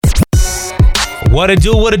What it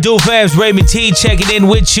do, fams? Raymond T checking in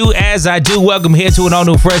with you as I do. Welcome here to an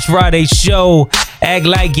all-new Fresh Friday show. Act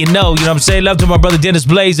like you know what I'm saying? Love to my brother Dennis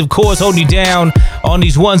Blaze, of course, holding you down on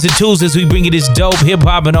these ones and twos as we bring you this dope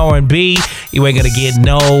hip-hop and R&B. You ain't gonna get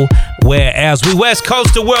nowhere else. We West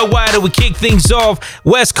Coast to worldwide and we kick things off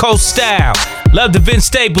West Coast style. Love the Vince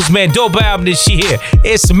Staples, man. Dope album this year.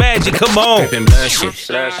 It's magic, come on. Drippin' blood shit.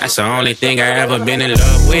 That's the only thing I ever been in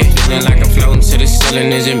love with. Feeling like I'm floating to the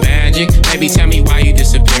ceiling, is it magic? Baby, tell me why you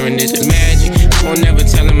disappearing, is it magic? I won't never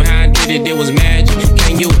tell him how I did it was magic.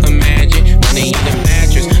 Can you imagine? Money in the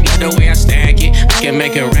mattress, love the way I stack it. I can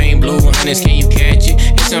make it rain blue, honest, can you catch it?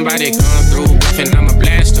 If somebody come through, bluffing, I'ma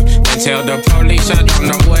blast them. Then tell the police I don't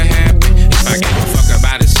know what happened. If I gave a fuck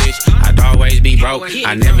about a sitch, I'd always be broke.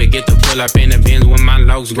 I never get to pull up in the Benz when my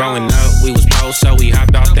locs growing up. We was close, so we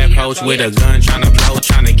hopped off that post with a gun, tryna blow,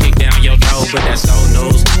 tryna kick down your door. But that's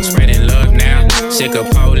old news, spreading love now. Sick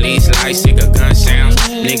of police lights, sick of gun sounds.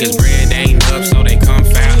 Niggas bread ain't up, so they come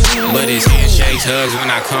fast. But it's handshakes, hugs when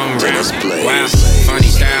I come round. Wow, funny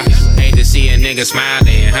style. Hate to see a nigga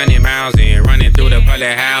smiling, 100 miles in, running through the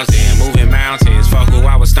public housing, moving mountains. Fuck who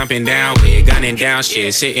I was stumping down with, gunning down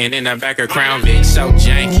shit, sitting in the back of Crown Vic, so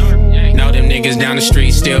janky. Know them niggas down the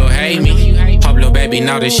street still hate me. Hope lil' baby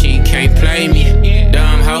know that she can't play me.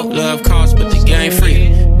 Dumb hoe, love costs, but the game free.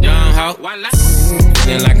 Dumb hoe.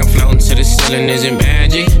 Feeling like I'm floating to the ceiling, is it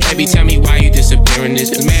magic? Baby, tell me why you disappearing, is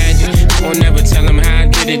it magic? I won't never tell him how I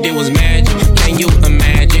did it was magic. Can you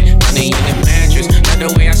imagine? Money in the mattress, love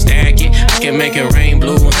the way I stack it. I can make it rain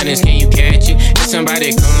blue, honest, can you catch it? If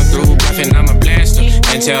somebody come through, bluffing, I'ma blast them.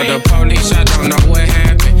 And tell the police I don't know what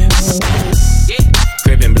happened.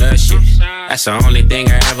 Crippin' blood shit, that's the only thing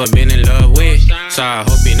I ever been in love with. So I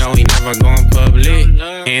hope you know he never gone public.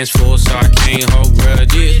 Hands full so I can't hold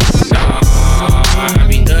grudges. Nah, I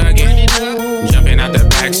be thuggin', jumping out the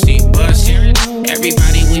backseat bustin'.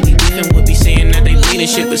 Everybody we be beefin' would be saying that they bleeding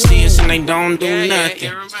shit, but see us and they don't do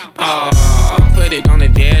nothing. Oh, put it on the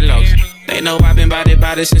deadlocks. They know I've been bout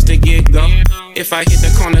it since the get-go. If I hit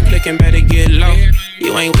the corner clicking, better get low.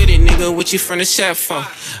 You ain't with it, nigga, what you from the set for?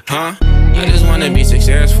 Huh? I just wanna be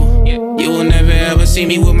successful. You will never ever see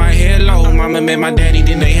me with my head low. Mama met my daddy,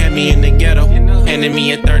 then they had me in the ghetto. Handed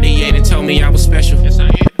me a 38 and told me I was special.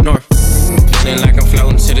 North. Feeling like I'm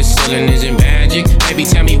floating to the ceiling, is it magic? Baby,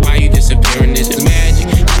 tell me why you disappearing, is it magic?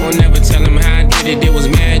 I won't never tell him how I did it was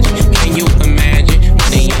magic. Can you imagine?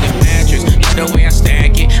 Money in the mattress, love the way I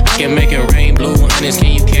stack it. I can make it rain blue, honest,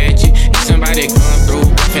 can you catch it? If somebody come through,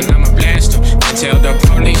 then I'ma blast them. And tell the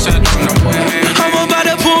police I don't know what happened. I'm about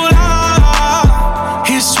to pull out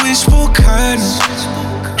his switchboard curtains,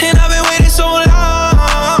 and I've been waiting so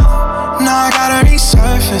long. Now I gotta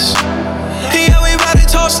resurface. Yeah, we about to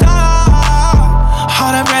toast out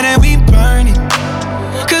all the bread that we burning.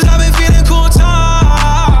 Cause I've been feeling cool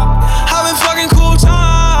time. I've been fucking cool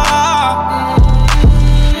time.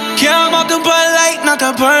 Yeah, I'm off the Bud Light, not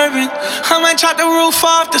the bourbon. I might chop the roof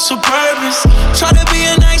off the Suburbans. Try to be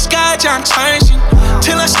a nice guy, John Turgeon,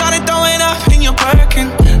 till I started throwing up in your Birkin.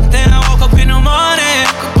 Then I woke up in the morning,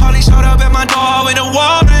 Paulie showed up at my door with a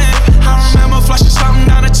warrant. I remember flushing something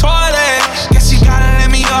down the toilet. Guess he gotta let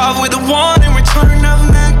me off with a warning. Return of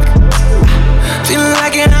Mac. Feeling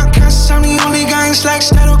like an outcast, I'm the only guy in slacks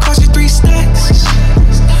that'll cost you 3 stacks.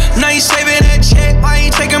 Now you saving that check, why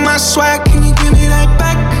you taking my swag? Can you give me that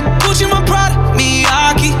back? Gucci my Prada,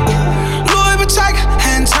 Miyake, Louis Vuitton,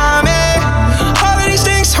 and Tommy. All of these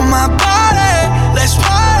things on my body, let's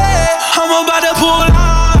party. I'm about to pull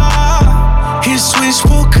out his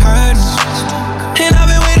switchboard curtains, and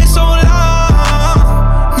I've been waiting so long.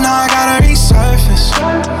 Now I gotta resurface.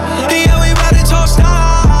 Yeah, we about to toast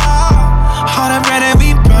out all the bread that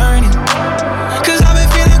we burning. Cause I've been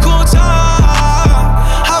feeling cool time.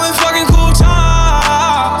 I've been fucking cool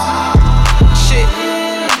time. Shit.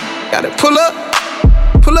 Gotta pull up.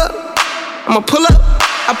 I'ma pull up.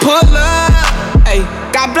 I pull up. Ayy.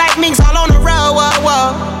 Got black minks all on the road, whoa,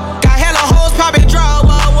 whoa. Got hella hoes poppin' draw,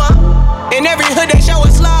 whoa, whoa. In every hood they show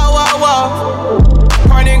us slow, whoa, whoa.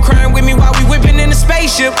 Party and crime with me while we whippin' in the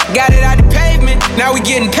spaceship. Got it out the pavement, now we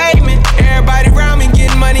getting payment. Everybody around me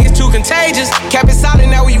getting money, it's too contagious. Kept it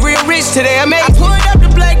solid, now we real rich today. I pulled up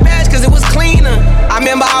the black badge cause it was cleaner. I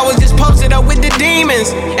remember I was just posted up with the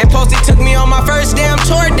demons, and Posty took me on my first damn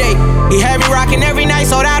tour date. He had me rocking every night,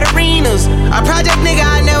 sold out arenas. A project nigga,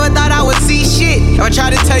 I never thought I would see shit. If I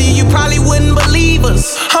tried to tell you, you probably wouldn't believe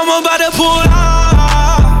us. I'm about to pull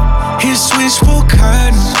out his switchboard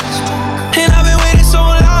curtains, and I've been waiting so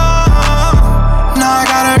long. Now I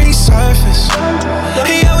gotta resurface.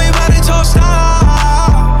 Yeah, we about to toast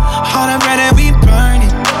out all the bread that we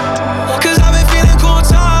burning. Cause I've been feeling cool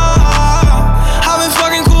time.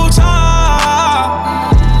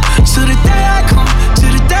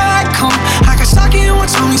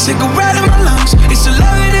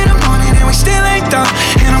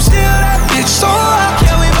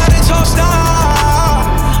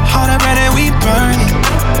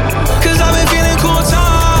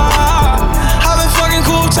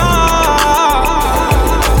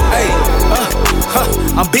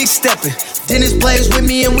 weapon. Dennis Blaze with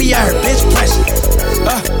me and we out here bench pressing.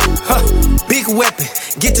 Big weapon.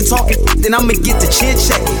 Get to talking, then I'ma get to chin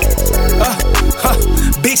checking.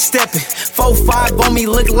 Big stepping. 4-5 on me,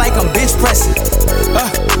 look like I'm bench pressing.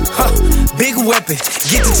 Big weapon.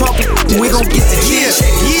 Get to talking, we gon' get to chin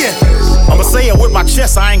checking. Yeah. I'ma say it with my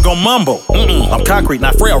chest, I ain't gon' mumble. I'm concrete,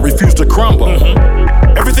 not frail, refuse to crumble.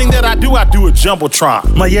 Everything that I do a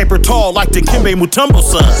jumbotron. My yaper tall like the Kimbe Mutombo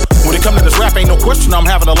son. When it come to this rap, ain't no question I'm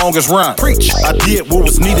having the longest run. Preach, I did what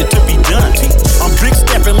was needed to be done. I'm big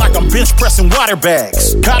stepping like I'm bench pressing water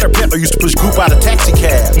bags. Cotter Pepper used to push group out of taxi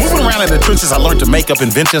cabs. Moving around in the trenches, I learned to make up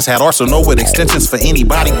inventions. Had arsenal with extensions for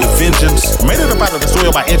anybody with vengeance. Made it up out of the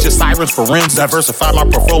soil by inches, sirens for rents. Diversified my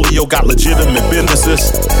portfolio, got legitimate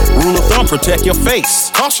businesses. Rule of thumb, protect your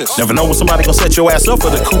face. Cautious, never know when somebody gonna set your ass up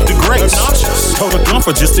for the coup de grace. Told a gun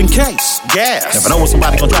for just in case. Gas, never know when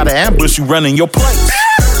somebody gonna try to ambush you running your place.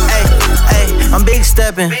 I'm big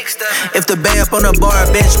stepping. If the bay up on the bar,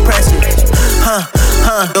 bench pressing.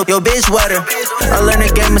 Yo, bitch wetter. I learned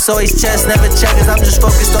the game, it's always chess, never checkers. I'm just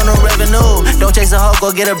focused on the revenue. Don't chase a hoe,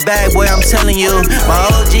 go get a bag, boy, I'm telling you. My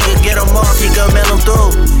OG could get him off, he could mail him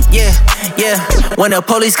through. Yeah. When the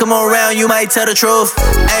police come around, you might tell the truth.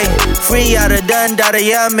 Ayy, free out of done, data.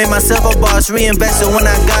 Yeah, I made myself a boss, reinvested when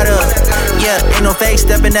I got up. Yeah, ain't no fake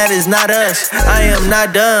stepping, that is not us. I am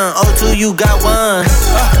not done. O2, you got one.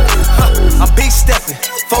 I'm big stepping.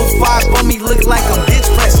 4-5 on me, look like I'm bench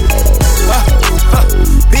pressing.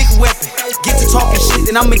 Big weapon. Get to talking shit,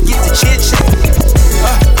 then I'ma get to chin checking.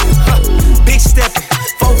 Big stepping.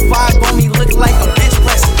 4-5 on me, look like I'm bench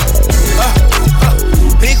pressing.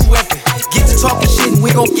 Big weapon. Get to talking shit, and we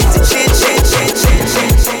gon' get to chin.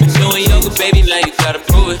 Doing yoga, baby, now you gotta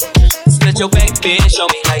prove it. Split your back, bitch, show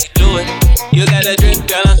me how you do it. You got a drink,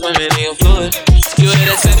 girl, I'm swimming in your fluid. You hit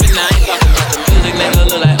a 7-9, talking about the music, nigga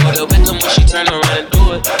look like Odell Beckham when she turn around and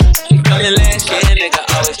do it. You coming last year, nigga,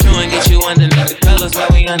 always true and get you underneath the colors while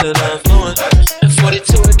we under the influence. At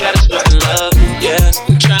 42, it got us spreading love, yeah.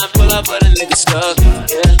 I'm trying to pull up, but a nigga stuck,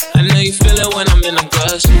 yeah. I know you feel it when I'm in the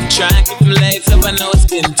gush. Try and keep them legs up, I know it's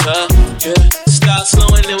getting tough, yeah. Start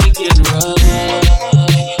slowing, then we getting rough.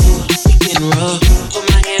 We getting rough. Put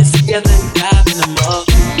my hands together and dive in the mud.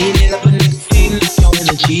 Eat it up a nigga feeding up your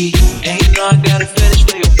energy. And you know I got a fetish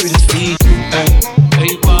for your pretty feet. Girl,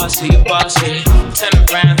 you bossy, Turn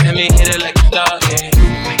around, let me hit it like a dog, yeah.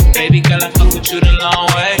 Baby girl, I fuck with you the long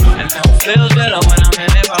way. I know it feels better when I'm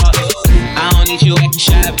in it all, yeah. I don't need you acting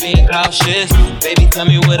shy, being cautious. Baby, tell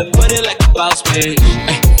me where to put it like a boss bitch.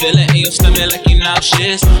 Feel it in your stomach like you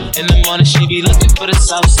nauseous. In the morning, she be looking for the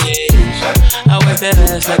sausage. I work that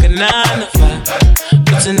ass like a 9 to 5.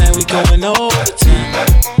 But tonight we going overtime.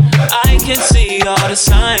 I can see all the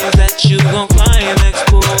signs that you gon' climax,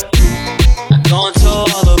 boo. I'm going to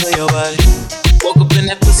all over your body. Woke up in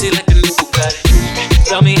that pussy like a new Bugatti.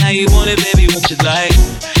 Tell me how you want it, baby, what you like.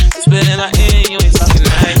 Spit in my ear, you ain't talking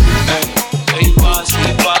nice. Girl, you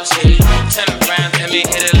bossy. Turn around, let me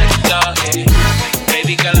hit it like a dog, yeah.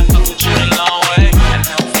 Baby girl, I fuck with you the long way. I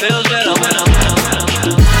know it feels better when I'm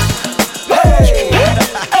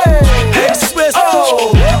Hey, Swiss.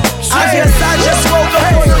 I just woke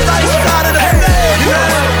up on the right side of the bed.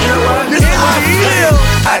 This is how I feel.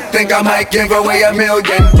 I think I might give away $1 million.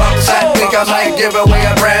 I think I might give away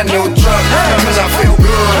a brand new truck. Cause I feel good,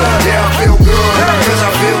 yeah, I feel good. Cause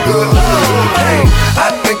I feel good. Hey,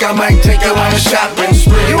 I think I might take you on a shopping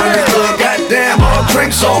spree. You in the club, goddamn, all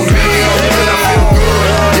drinks on me. Cause I feel good,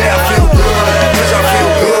 yeah, I feel good. Cause I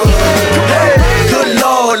feel good. Hey, good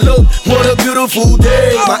Lord, look, what a beautiful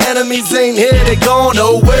day. My enemies ain't here, they gone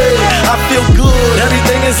away. I feel good,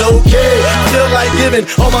 everything is okay. Feel like giving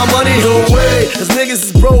all my money away. Cause niggas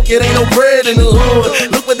is broke, it ain't no bread in the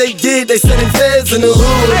hood. Look what they did, they sending feds in the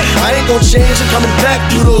hood. I ain't gon' change, I'm coming back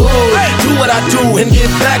through the hood. Do what I do and get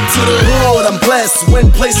back to the hood. I'm blessed,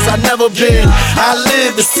 win places I've never been. I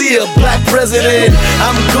live to see a black president.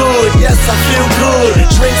 I'm good, yes, I feel good.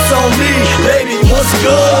 Drinks on me, baby, what's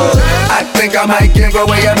good? I think I might give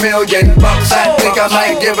away $1 million. I think I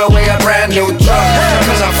might give away a brand new truck.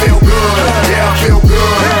 Cause I feel good, yeah, I feel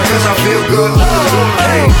good. Cause I feel good.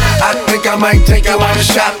 Hey, I think I might take you on a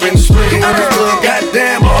shopping spree. In the club,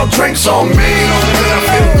 goddamn, all drinks on me. Cause I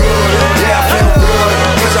feel good, yeah, I feel good.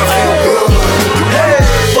 Cause I feel good. Hey,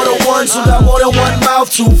 for the ones who got more than one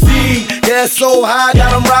mouth to feed. Gas so high,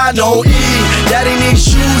 got them riding on E. Daddy needs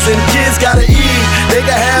shoes and kids gotta eat. They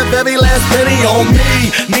can have every last penny on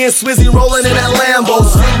me. Me and Swizzy rolling in that Lambo.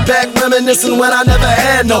 Sit back reminiscing when I never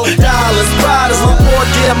had no dollars. Pride is My boy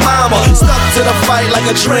get a mama, stuck to the fight like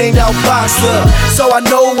a trained out boxer. So I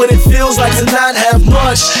know what it feels like to not have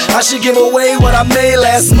much. I should give away what I made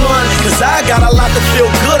last month, cause I got a lot to feel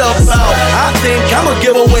good about. I think I'ma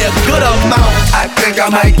give away a good amount. I think I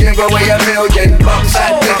might give away $1 million.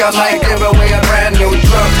 I think I might give away a brand new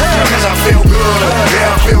truck. Cause I feel good,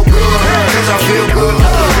 yeah I feel good. Cause I feel good.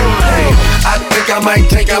 Hey, I think I might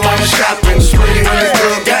take you on a shopping spree. Really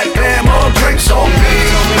good, goddamn, all drinks on me.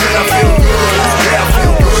 Cause I feel good, yeah I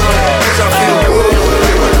feel good. Cause I feel good.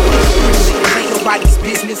 Ain't nobody's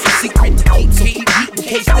business, a secret to keep, so keep eating in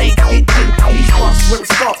case things get deep. These bars where it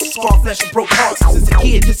starts, scar flesh and broke hearts. Since a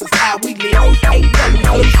kid, this is how we live. Ain't nothing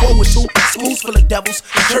to look forward to. Schools full of devils,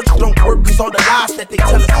 the church don't work cause all the lies that they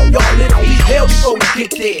tell us. Y'all literally hell before we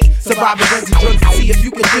get there. Surviving guns and drugs and see if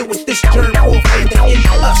you can deal with this germ warfare. They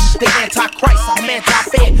into us, they anti-Christ, I'm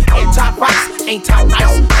anti-fair, anti-vice,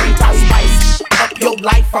 anti-nice, anti-spice. Up your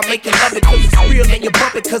life, I make you love it cause it's real and you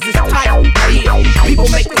bump it cause it's tight. Yeah, people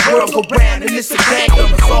make the world go round and it's a gang of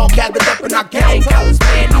us all gathered up in our gang colors.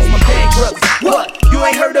 Man, these my gang brothers. What? You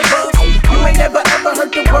ain't heard of us? You ain't never ever heard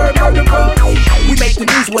the word murderer? We make the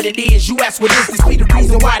news what it is. You ask what is this? We the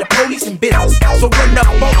reason why the police in business. So run up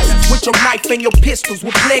folks with your knife and your pistols,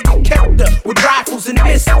 with Lego character, with rifles and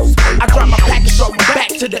missiles. I drop my package on my back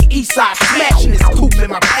to the east side, smashing this coupe in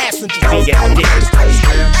my passenger.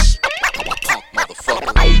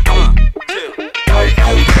 Motherfucker.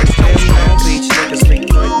 Beach niggas be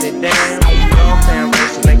putting it down. All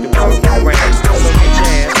families to make the world go round. So get your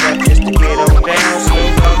ass up just to get on down.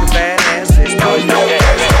 Snoop Dogg the badasses, know you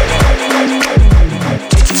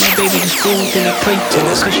My baby to school, then I pray to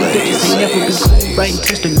her. Cause you bitches ain't never been cool. Writing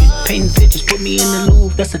testament, painting pictures, put me in the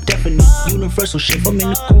Louvre. That's a definite, universal shit, I'm in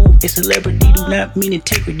the groove. A celebrity do not mean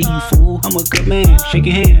integrity, you fool. I'm a good man, shake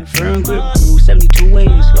your hand, firm grip, rule. 72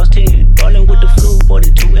 wins, lost 10, ballin' with the flu. More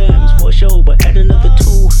than 2 M's for sure, but add another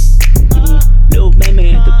 2. Lil' man,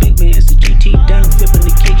 the big man, it's a GT down and flipping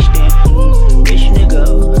the kickstand. Rich nigga,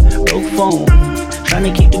 broke phone,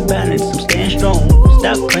 tryna keep the balance, I'm staying strong.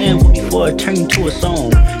 Stop playing with me before I turn you to a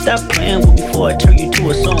song. Stop playing with me before I turn you to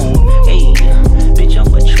a song. Hey, bitch,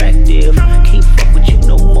 I'm attractive, can't fuck with you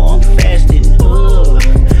no more, I'm fasting.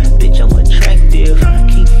 Bitch, I'm attractive,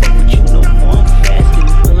 can't fuck with you no more, I'm fasting.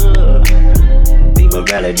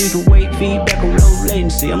 Morality to wait, feedback on low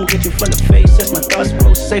latency. I'm get you from the face, that's my thoughts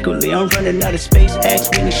procyclically. I'm running out of space,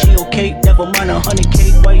 ask me is she okay? Never mind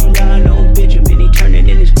 100K, why you lying on Benjamin? He turning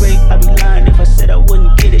in his grave, I'd be lying if I said I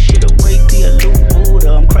wouldn't get this shit away. Be a loop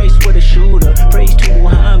Buddha, I'm Christ with a shooter. Praise to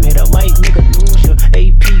Muhammad, I might nigga lose ya.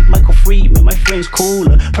 AP, Michael Friedman, my friend's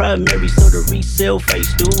cooler. Primary, so the resale face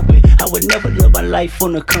stupid. I would never live my life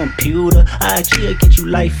on a computer. IG'll get you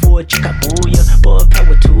life for a chick, I boo ya. Boy,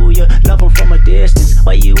 power to ya, love him from a distance.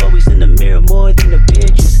 Why you always in the mirror more than the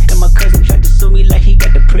bitches? And my cousin tried to sue me like he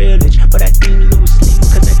got the privilege, but I didn't lose sleep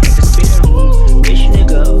cause I think the spirit. Rich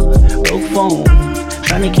nigga, broke phone,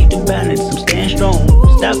 tryna keep the balance, I'm staying strong.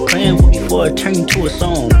 Stop playing with me before I turn you to a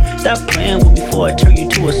song. Stop playing with me before I turn you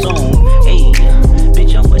to a song. Hey,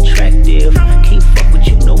 bitch, I'm attractive, can't fuck with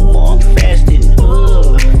you no more, I'm fasting.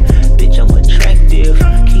 Bitch, I'm attractive,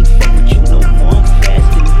 can't fuck with you no more, I'm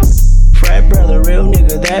fasting. Frat brother, real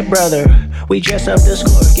nigga, that brother. We dress up the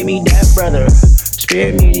score, give me that brother.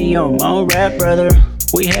 Spirit medium, on rap brother.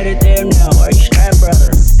 We headed there now, are you strapped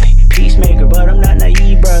brother? Ay, peacemaker, but I'm not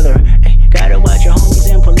naive brother. Ay, gotta watch your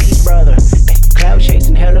homies and police brother. Ay, cloud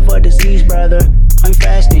chasing, hell of a disease brother. I'm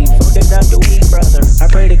fasting, fuck it up the week brother. I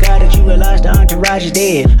pray to God that you realize the entourage is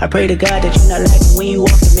dead. I pray to God that you not lacking when you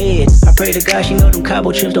off the mid. I pray to God she know them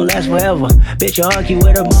Cabo trips don't last forever. Bitch, you argue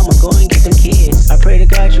with her mama, go and get them kids. I pray to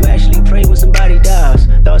God you actually pray when somebody dies.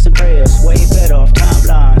 Thoughts and prayers, way better off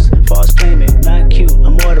timelines. False claiming, not cute,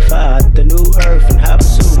 I'm mortified. The new earth and high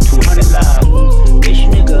pursuit, 200 lives. Bitch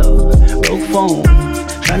nigga, broke phone,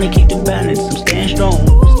 tryna keep the balance, I'm staying strong.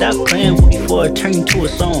 Stop playing with me before I turn you to a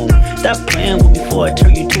song. Stop playing with me before I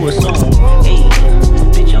turn you to a song. Hey,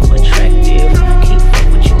 bitch, I'm attractive, can't fuck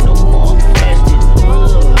with you no more, I'm fasting.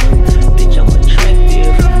 Bitch, I'm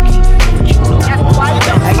attractive, can't fuck with you no more, I'm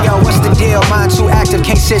fasting. Hey yo, what's the deal? Mind too active,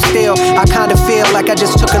 can't sit still. I kinda feel like I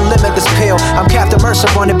just took a limitless pill. I'm Captain Mercer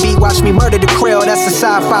on the beat, watch me murder the krill. That's a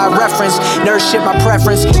sci-fi reference, nerd shit my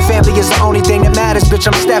preference. Family is the only thing that matters, bitch,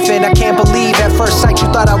 I'm Stefan. I can't believe at first sight you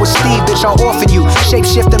thought I was Steve, bitch, I'll orphan you. Shape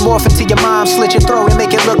shift and morph into your mom, slit your throat and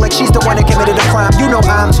make it look like she's the one that committed a crime. You know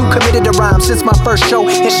I'm too committed to rhyme since my first show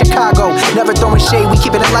in Chicago. Never throwing shade, we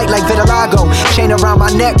keeping it light like vitiligo. Chain around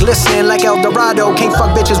my neck, glistening like El Dorado. Can't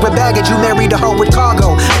fuck bitches with baggage, you married a hoe with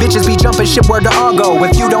cargo. Bitches be jumping ship word to Argo.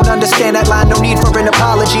 If you don't understand that line, no need for an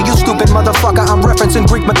apology. You stupid motherfucker, I'm referencing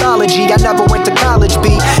Greek mythology. I never went to college,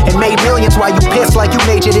 B, and made millions while you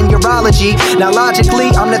majored in urology. Now logically,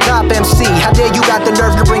 I'm the top MC. How dare you got the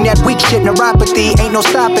nerve to bring that weak shit, neuropathy? Ain't no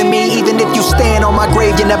stopping me. Even if you stand on my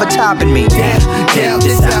grave, you're never topping me. Down,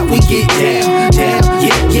 this how we get down.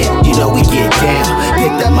 Yeah, you know we get down.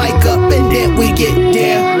 Pick that mic up and then we get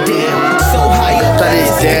down. So high up that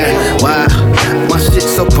is down. Wow, my shit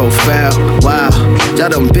so profound. Wow, y'all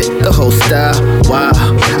done bit the whole style. Wow,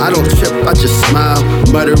 I don't trip, I just smile.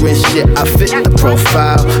 Murdering shit, I fit the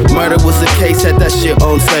profile. Murder was the case, had that shit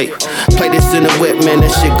on tape. Play this in the whip, man,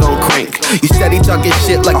 that shit gon' crank. You steady talking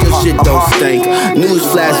shit like your shit don't stink.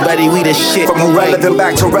 Newsflash, buddy, we the shit. From irrelevant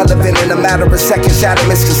back to relevant in a matter of seconds. Shatter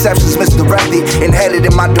misconceptions misdirected and headed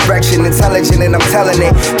in my direction. Intelligent and I'm telling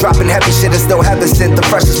it. Dropping heavy shit is still heaven sent. The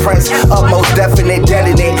freshest prince, utmost definite,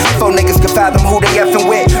 detonate. Four niggas can fathom who they effing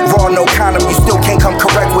with. Raw, no condom, you still can't come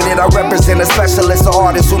correct with it. I represent a specialist, an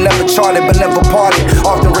artist who never charted but never parted.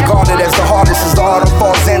 Often regarded as the hardest as the art of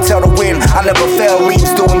false intel to win. I never fail,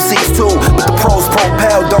 leads to MCs too. But the pros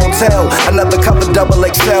propel, don't tell. Another cover double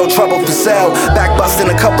XL, trouble for sale. Back busting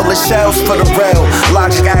a couple of shells for the rail.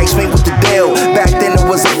 Logic asked me what the deal. Back then it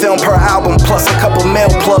was a film per album plus a couple mil.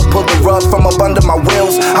 Plug pulled the rug from up under my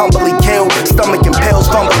wheels. Humbly killed, stomach and pills,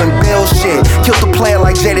 fumbling bills. Shit, killed the player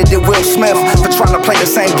like Jada did Will Smith. For trying to play the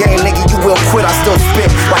same game, nigga, you will quit. I still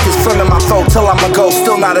spit like it's filling my throat till I'm a go.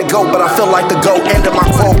 Still not a goat, but I feel like the goat. End of my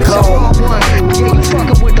quote, go. Yeah, you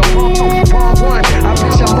fucking with the wrong one. I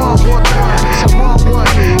bitch, I'm wrong one. I'm wrong one.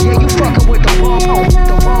 Yeah, you fucking with the wrong one. You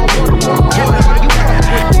fucking with the wrong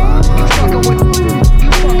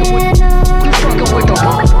one.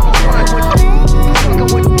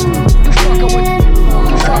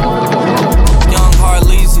 Young, hard,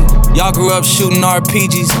 lazy. Y'all grew up shooting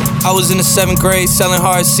RPGs. I was in the 7th grade selling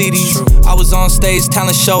hard CDs. I was on stage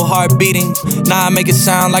talent show hard beating. Now I make it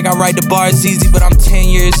sound like I write the bars easy, but I'm 10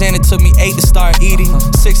 years in. It took me 8 to start eating,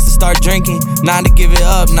 6 to start drinking, 9 to give it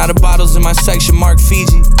up. Now the bottles in my section mark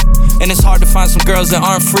Fiji, and it's hard to find some girls that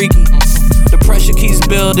aren't freaky. The pressure keeps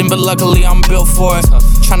building, but luckily I'm built for it.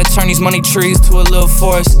 Trying to turn these money trees to a little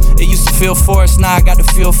forest. It used to feel forced, now I got the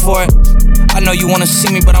feel for it. I know you wanna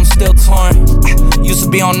see me, but I'm still torn. Used to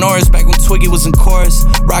be on Norris back when Twiggy was in chorus.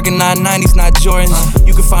 Rockin' 990s, not Jordans.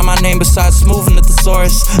 You can find my name beside Smooth and the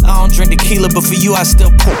Thesaurus. I don't drink tequila, but for you I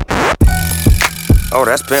still pour. Oh,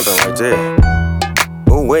 that's pimpin' right there.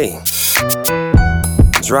 Ooh wait.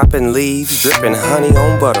 Dropping leaves, dripping honey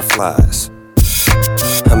on butterflies.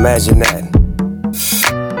 Imagine that.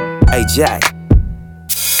 Hey Jack,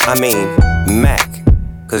 I mean Mac,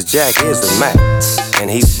 cause Jack is the Mac, and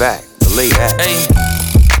he's back, believe that. Hey,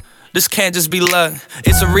 this can't just be luck.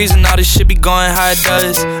 It's a reason all this shit be going how it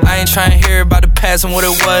does. I ain't trying to hear about the past and what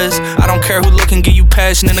it was. I don't care who look and give you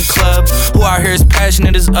passion in the club. Who out here is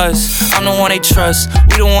passionate as us. I'm the one they trust.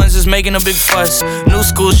 We the ones that's making a big fuss. New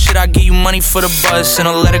school shit, I give you money for the bus. And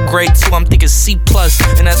a letter grade 2, I'm thinking C+.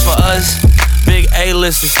 And that's for us. Big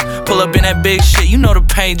A-listers, pull up in that big shit, you know the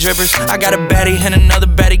paint drippers. I got a baddie and another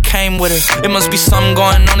baddie came with her. It must be something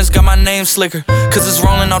going on, it's got my name slicker, cause it's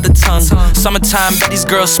rolling off the tongue. Summertime, bet these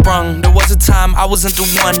girls sprung. There was a time I wasn't the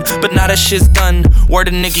one, but now that shit's done. Word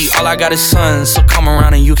to Nikki, all I got is sons. So come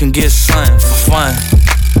around and you can get sun for fun.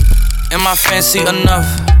 Am I fancy enough?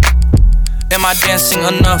 Am I dancing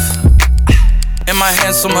enough? Am I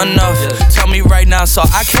handsome enough? Tell me right now so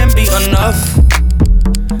I can be enough.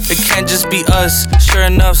 It can't just be us. Sure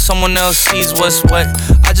enough, someone else sees what's what.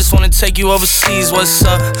 I just wanna take you overseas, what's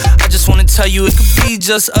up? I just wanna tell you it could be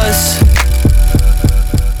just us.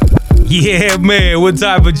 Yeah, man, what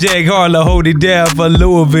type of Jack Harlow hold it down for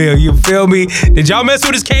Louisville? You feel me? Did y'all mess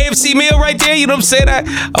with his KFC meal right there? You know what I'm saying?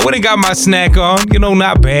 I went and got my snack on. You know,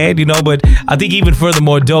 not bad, you know, but I think even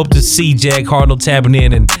furthermore dope to see Jack Harlow tapping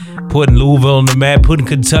in and putting Louisville on the map, putting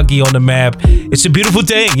Kentucky on the map. It's a beautiful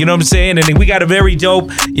thing, you know what I'm saying? And we got a very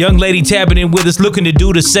dope young lady tapping in with us, looking to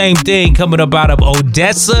do the same thing, coming up out of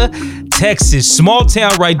Odessa, Texas. Small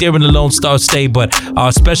town right there in the Lone Star State, but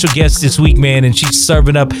our special guest this week, man, and she's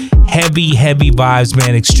serving up heavy vibes,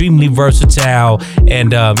 man, extremely versatile.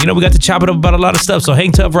 And, you know, we got to chop it up about a lot of stuff, so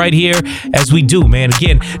hang tough right here as we do, man.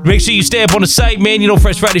 Again, make sure you stay up on the site, man. You know,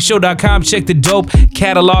 FreshFridayShow.com. Check the dope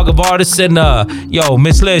catalog of artists. And, yo,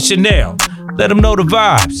 Miss Les Chanel, let them know the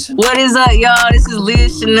vibes. What is up, y'all? This is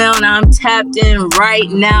Liz Chanel, and I'm tapped in right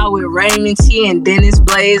now with Raymond T and Dennis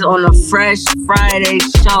Blaze on the Fresh Friday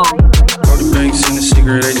Show. Brody Banks in the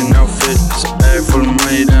secret agent outfit. It's a bag full of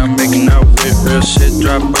money that I'm making out with. Real shit,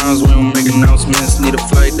 drop bombs, we don't make announcements. Need a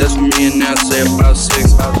flight, that's for me and now say about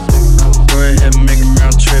 6. Go ahead and make a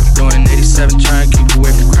round trip. Doing 87, trying to keep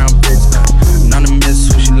away from Crown Bitch.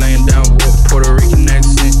 Anonymous, who she laying down with. Puerto Rican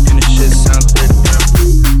accent, and the shit sounds thick.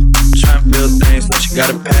 Trying to build things, but you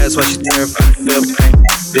gotta pass. ass while she terrified to feel pain.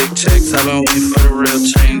 Big checks, I've been waiting for the real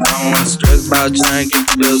change. I don't wanna stress about trying to get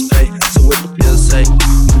the bills paid. So what the bills say?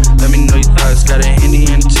 Let me know your thoughts. Got a Henny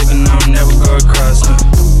and a chicken, I'll never go across.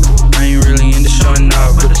 I ain't really into showing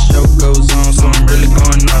off, but the show goes on, so I'm really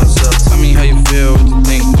going off. So tell me how you feel, what you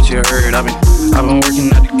think, what you heard. I've been working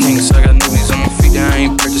at the King, so I got newbies on my feet that I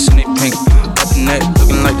ain't purchasing they pink. Got the neck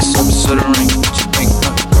looking like the surface of the ring. What you think?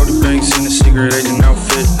 Go to banks in a secret agent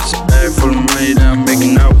outfit. It's a bag full of money that I'm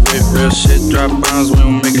making out with. Real shit, drop bombs, we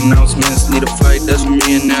don't make announcements. Need a flight, that's for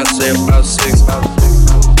me and now say about 6.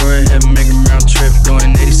 Go ahead and make a round trip.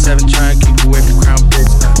 Doing 87, trying to keep away from Crown Bitch.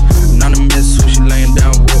 Anonymous, who she laying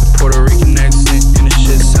down with. Puerto Rican accent, and the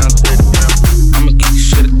shit sounds good now. I'ma keep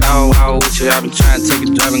shit out with you. I've been trying to take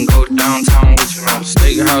a drive and go downtown with you.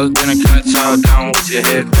 Steakhouse dinner, kinda chow down with you.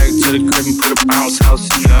 Head back to the crib and put a bounce house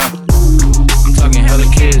in ya. I'm talking hella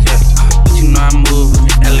kids, yeah. But you know I move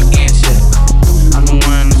with elegance, yeah. I'm the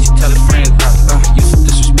one that you tell her friends about. You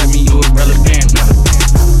disrespect me, you irrelevant, nah.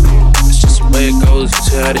 It's just the way it goes. You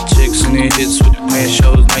tell the chicks and it hits with the playing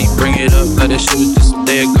shows. Now you bring it up like that shit was just a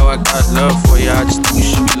day ago. I got love for you, I just think you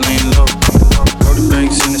should be laying low. Go to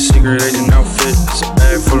banks in a secret agent outfit. It's a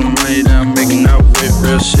bag full of money that I'm making out with.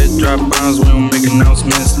 Real shit, drop bombs, we don't make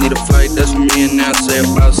announcements. Need a flight, that's for me and now say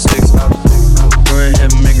about 6. Go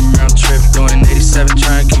ahead and make a round trip. Doing 87,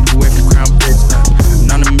 trying to keep away from Crown Bitch.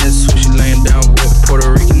 Anonymous, who she laying down with.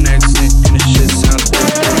 Puerto Rican accent, and the shit sounds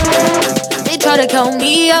good. They try to count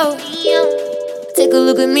me out. Take a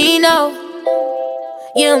look at me now.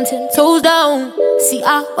 Yeah, I'm 10 toes down. See,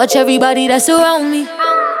 I watch everybody that's around me.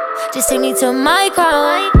 Just take me to my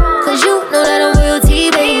crown, cause you know that I'm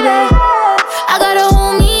royalty, baby. I gotta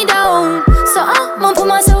hold me down, so I'ma put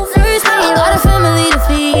myself first. I got a family to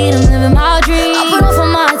feed, I'm living my dream. I put on for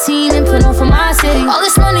my team and put on for my city. All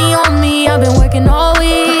this money on me, I've been working all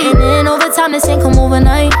week. Putting in overtime, this ain't come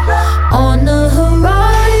overnight. On the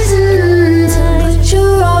horizon,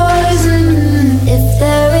 temperature rising. If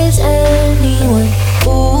there is anyone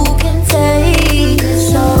who can take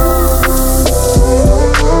us all,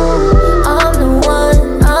 I'm the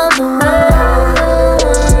one, yeah.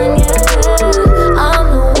 I'm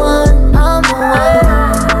the one.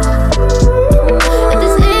 If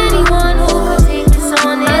there's anyone who can take this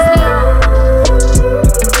on, it's me.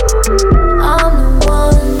 I'm the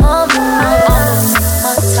one. My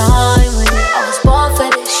time with it. I was born for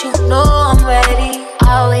this, you know I'm ready. I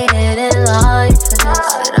waited in line for this.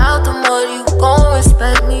 Got it out, the more you gon'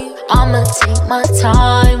 respect me. I'ma take my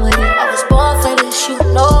time with it. I was born for this, you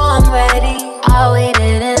know I'm ready. I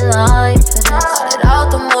waited in line for this. Got it out,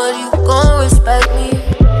 the more you gon' respect me.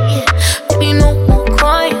 Yeah, baby, no more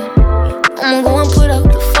crying. I'ma go and put out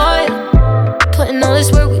the fire. Putting all this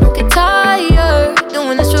work, we don't get tired.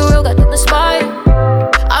 Doing this for real, got them inspired.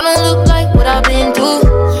 I don't look like what I've been through.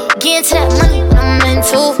 Getting to that money when I'm meant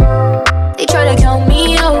to. They try to count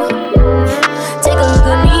me out. Take a look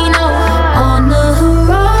at me now. On the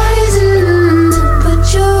horizon,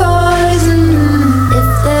 temperature rising. If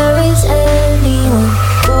there is anyone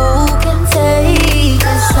who can take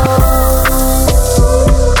us home,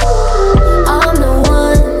 I'm the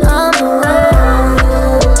one. I'm the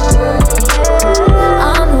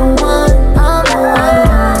one.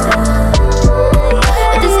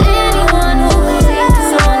 If there's anyone who can take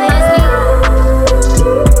us on, it's me.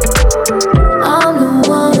 I'm the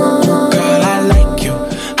one. Girl, I like you,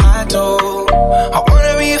 I do. I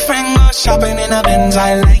wanna be a friend, go shopping in a Benz.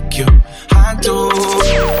 I like you, I do.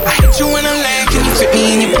 I hit you in a leg, can you fit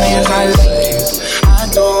me in your plans? I like you, I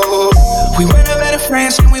do. We were never better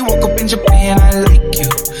friends when we woke up in Japan. I like you,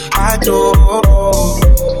 I do.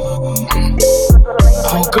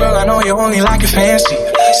 Oh girl, I know you only like it fancy,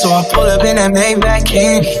 so I pull up in that Maybach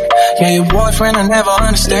candy. Yeah, your boyfriend will never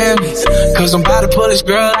understand me, cause I'm about to pull this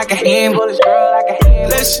girl like a hand.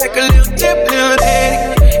 Let's take a little dip, little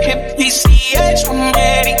daddy. Hit PCH, I'm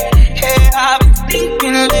ready. Yeah, I've been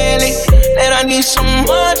thinking lately that I need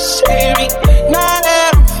someone to save me. Now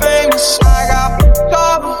that I'm famous, I got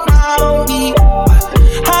trouble. I don't need,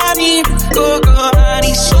 I need a good girl. I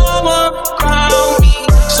need someone around me.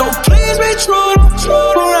 So please be true, don't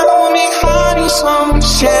float around with me. I need someone to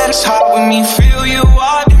share this heart with me. Feel you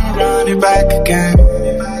out and run it back again.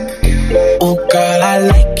 Oh girl, I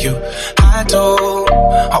like you, I do.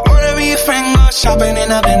 I wanna be a friend, go shopping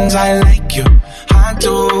in a Benz. I like you, I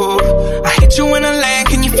do. I hit you in a lane,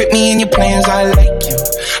 can you fit me in your plans? I like you,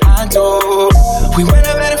 I do. We were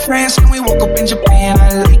never better friends when we woke up in Japan.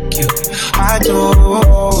 I like you, I do.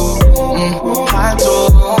 I do.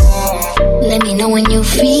 Let me know when you're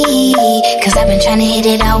free, cause Cause I've been trying to hit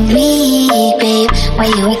it all week, babe.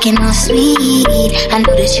 Why you working all sweet? I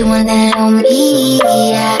know that you want that on me.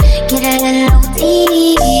 I get a little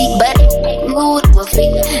OT, but it mood to a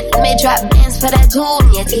freak. Let me drop bands for that tool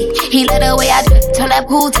in your teeth. He let the way I drip, turn that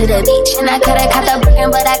pool to the beach. And I coulda caught the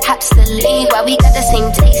Birkin, but I copped the lean. Why we got the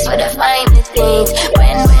same taste for the finest things.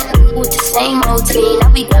 Brand new with the same routine.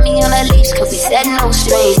 Now we got me on a leash, cause we said no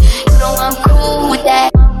strings. You know I'm cool with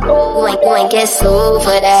that. You ain't get sued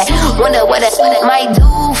for that. Wonder what I might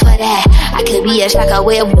do for that. I could be a shocker,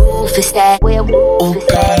 werewolf is that. Oh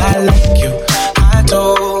girl, I like you, I do.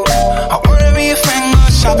 I wanna be a friend, go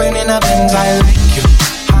shopping in the Benz. I like you,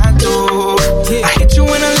 I do. I hit you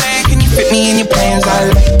in the leg, can you fit me in your plans? I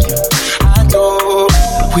like you, I do.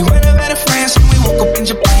 We were the better friends when we woke up in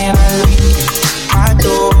Japan. I like you, I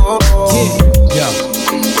do. Yeah, yo.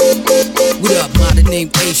 What up, modern name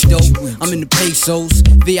H though? I'm in the pesos,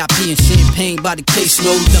 VIP and champagne by the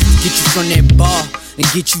caseload. Up to get you from that bar and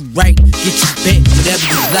get you right, get you back, whatever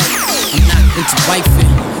you like. I'm not into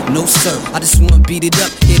wifing, no sir. I just wanna beat it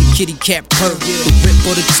up, hear the kitty cat purr. The whip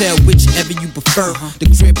or the tail, whichever you prefer. The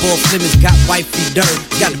crib ball flimmers got wifey dirt.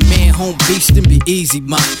 Got a man home beastin', be easy,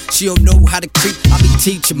 ma. She don't know how to creep, I be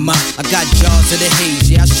teaching, ma. I got jaws of the haze,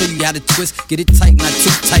 yeah, I'll show you how to twist. Get it tight, not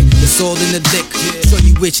too tight, it's all in the lick. Show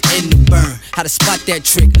you which end to burn, how to spot that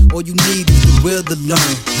trick. All you need is the will to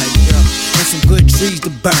learn. Like, and some good trees to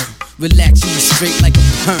burn. Relax, you straight like a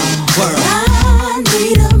perm. I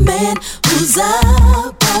need a man who's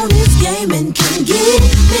up on his game and can give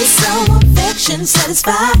me some affection,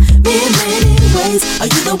 satisfy me in many ways. Are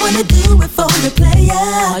you the one to do it for me, player?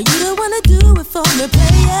 Are you the one to do it for me,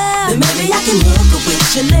 player? Then maybe I can hook up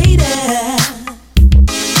with you later.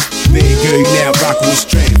 Big girl, you now rockin' with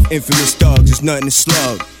strength. Infamous thugs, there's nothing to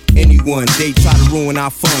slug. Anyone, they try to ruin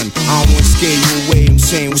our fun. I don't wanna scare you away, I'm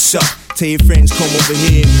saying what's up. Tell your friends come over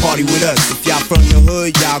here and party with us. If y'all from the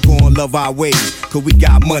hood, y'all gon' love our ways. Cause we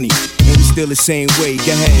got money, and we still the same way.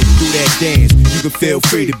 Go ahead, do that dance. You can feel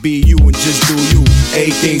free to be you and just do you.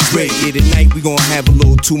 Everything's great, yeah, tonight we gon' have a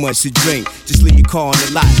little too much to drink. Just leave your car on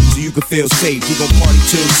the lot so you can feel safe. We gon' party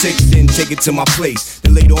till 6, then take it to my place.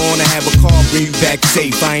 Then later on I have a car, bring you back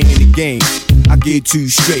safe. I ain't in the game, I get it to you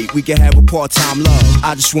straight. We can have a part-time love,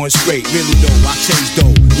 I just want straight. Really though, I chase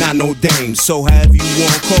though, not no dame. So however you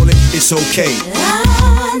wanna call it, it's okay.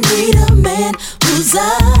 I need a man who's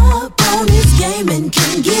up on his game and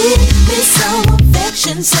can give me some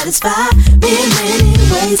affection, satisfy me in many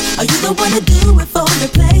ways. Are you the one to do it for me,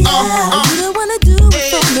 player? Are you the one to do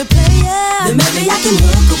it for me, player? Then maybe I can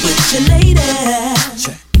hook up with you later.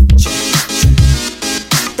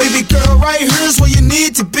 Baby girl, right here's where you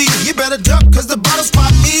need to be. You better duck, cause the bottles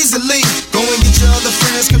pop easily. Go and get your other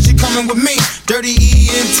friends, cause you're coming with me. Dirty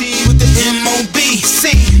ENT with the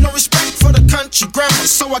M-O-B-C. No respect for the country grammar,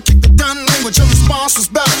 so I kicked the done language. Your response was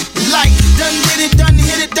better. Like, done did it, done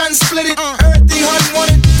hit it, done split it. Everything hun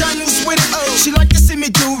wanted, done was with it. She like to see me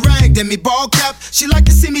do rag, then me ball cap. She like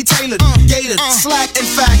to see me tailored, gated, slack. In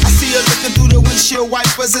fact, I see her looking through the windshield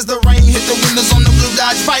wipers as the rain hit the windows on the blue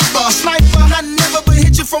Dodge Viper. Sniper, I never but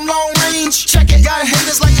hit you from long range. Check it, got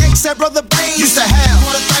haters like X at Brother Baines. Used to have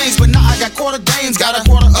quarter things, but now I got quarter dames. Got a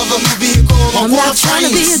quarter of a new vehicle on I'm not trying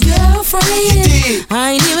to be a girlfriend.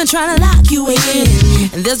 I ain't even trying to lock you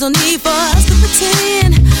in. And there's no need for us to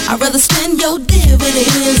pretend. I'd rather spend your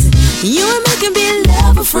dividends. You and me can be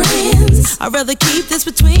lover friends. I'd rather keep this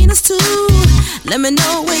between us two. Let me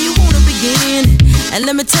know where you wanna begin, and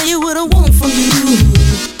let me tell you what I want from you.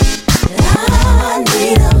 I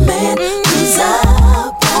need a man who's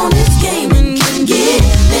up on his game and can give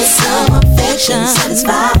me some affection,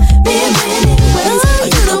 satisfy me in many ways. Are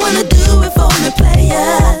you the one to do it for me,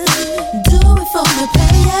 player? Do it for me,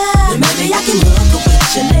 player. Then maybe I can hook up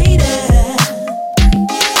with you later.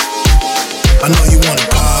 I know you wanna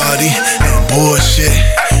party and bullshit,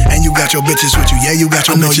 and you got your bitches with you. Yeah, you got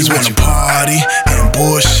your bitches with you. Party and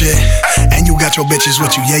bullshit, and you got your bitches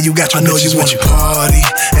with you. Yeah, you got your bitches with you. Party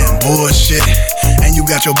and bullshit, and you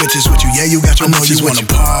got your bitches with you. Yeah, you got your bitches with you.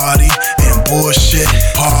 Party and bullshit,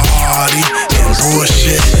 party and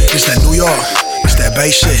bullshit. It's that New York, it's that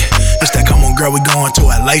Bay shit. It's that come on girl, we going to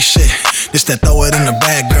LA shit. This that throw it in the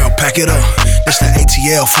bag, girl, pack it up. This that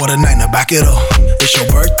ATL for the night, now back it up. It's your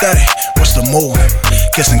birthday, what's the move?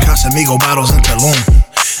 Kissing Casamigo bottles in Tulum.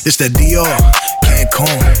 It's that Dior,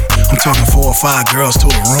 Cancun. I'm talking 4 or 5 girls to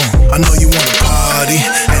a room. I know you wanna party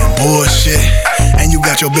and bullshit, and you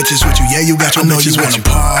got your bitches with you. Yeah, you got your bitches with you.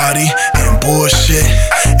 Party and bullshit,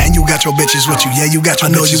 and you got your bitches with you. Yeah, you got your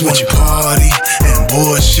bitches with you. Party and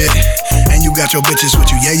bullshit, and you got your bitches with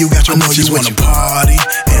you. Yeah, you got your bitches with you. Party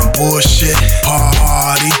and bullshit,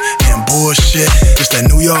 party and bullshit. bullshit. This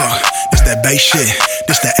that New York, this that Bay shit.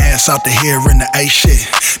 This that ass out the here in the A shit.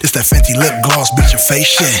 This that Fenty lip gloss, bitch, your face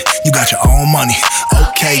shit. You got your own money,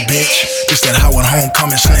 okay, bitch. This that Howard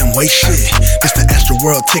Homecoming slim waist shit. This the Astro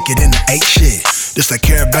World ticket in the 8 shit. This that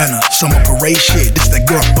Caravana, summer parade shit. This that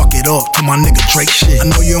girl fuck it up to my nigga Drake shit. I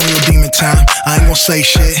know you on your demon time, I ain't gon' say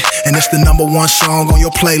shit. And it's the #1 song on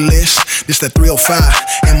your playlist. This that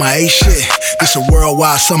 305 MIA shit. This a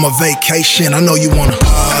worldwide summer vacation. I know you wanna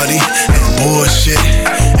party and bullshit.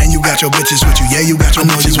 And you got your bitches with you, yeah, you got your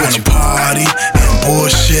bitches with you. Party and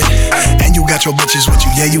bullshit. And you got your bitches with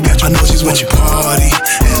you, yeah, you got your bitches with you. Party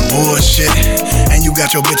and bullshit. And you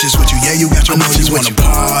got your bitches with you, yeah, you got your bitches with you.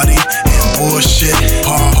 Party and bullshit.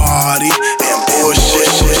 Party and bullshit.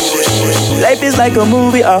 Life is like a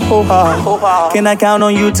movie, I hope hard. Can I count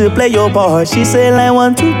on you to play your part? She said like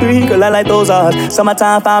 1, 2, 3, girl I like those odds.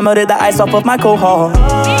 Summertime, I melted the ice off of my cohort.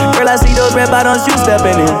 Girl I see those red bottoms you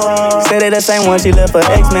stepping in. Say they the same one she left for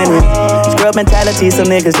X-Men in. Scrub mentality, some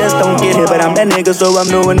niggas just don't get it. But I'm that nigga, so I'm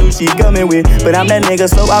knowing who she coming with. But I'm that nigga,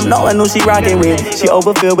 so I'm knowing who she rocking with. She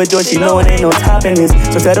overfilled with joy, she knowin' ain't no topping this.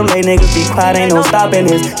 So tell them lay niggas be quiet, ain't no stopping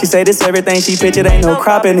this. She say this everything she pictured, ain't no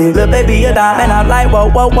cropping it. Little baby a dime, and I'm like whoa,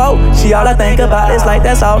 whoa, whoa. She all I think about is like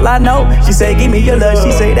that's all I know. She say give me your love,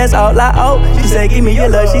 she say that's all I owe. She say give me your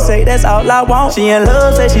love, she say that's all I want. She in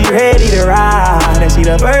love, say she ready to ride. And she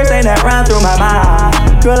the first thing that run through my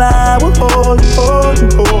mind. Girl, I will hold you, hold you,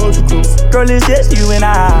 hold you close. Girl, it's just you and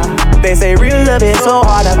I. They say real love is so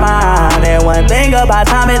hard to find. And one thing about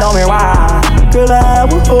time, it don't rewind. Girl, I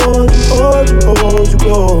will hold you, hold you, hold you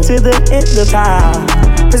close till the end of time.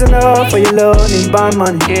 Prisoner for your love, need bond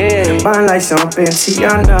money. Yeah. Bond like champagne,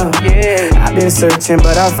 Tiana. Yeah. I've been searching,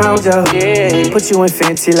 but I found you. Yeah. Put you in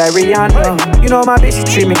Fenty like Rihanna. You know my bitch, she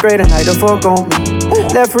treat me great and like the fuck on me.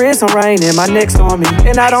 Left wrist on rain and my neck's on me.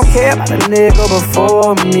 And I don't care about the nigga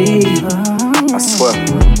before me. I swear.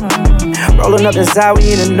 Rolling up the side,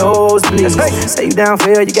 we in the nosebleed. Say you down for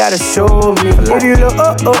it, you gotta show me. If you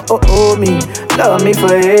love me, love me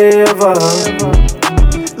forever.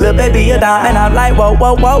 Little baby, you're down, and I'm like, whoa,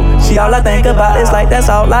 whoa, whoa. She all I think about is like, that's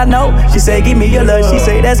all I know. She say, give me your love, she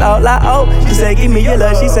say, that's all I owe. She say, give me your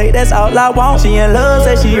love, she say, that's all I want. She in love,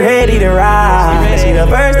 say she ready to ride. She the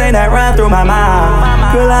first thing that run through my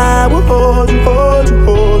mind. Girl, I will hold you, hold you,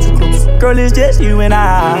 hold you close. Girl, it's just you and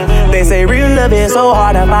I. They say real love is so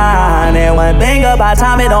hard to find. And one thing about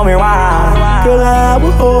time, it don't rewind. Girl, I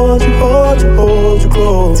will hold you, hold you, hold you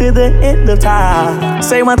close till the end of time.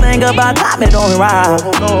 Say one thing about time, it don't rewind.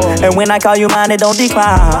 And when I call you mine, it don't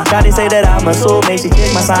decline. Shawty say that I'm a soulmate, she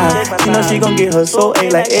check my sign. She know she gon' get her soul A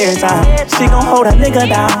like every time. She gon' hold her nigga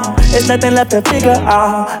down, there's nothing left to figure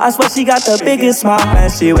out. I swear she got the biggest smile,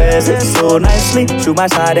 and she wears it so nicely. Shoot my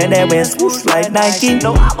shot and then went swoosh like Nike.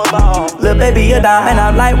 No, I'm a ball. Little baby, you're down, and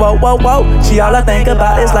I'm like, whoa, whoa, whoa. She all I think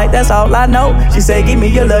about is like, that's all I know. She say, give me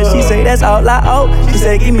your love, she say, that's all I owe. She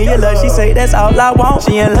say, give me your love, she say, that's all I want.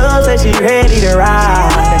 She in love, say she ready to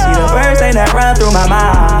ride. And she the first thing that run through my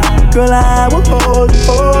mind. Girl, I will hold you,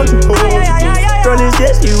 hold you, hold you. Girl, it's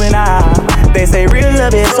just you and I. They say real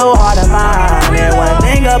love is so hard to find. And one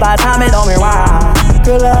thing about time, it don't rewind.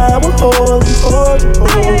 Girl, I will hold you, hold you,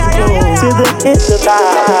 hold you till the end of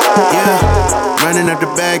time. Yeah, running up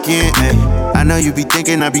the back end, ay. I know you be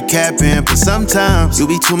thinking I be capping, but sometimes you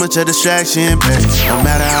be too much of a distraction, babe. No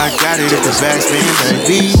matter how I got it, if the backspin,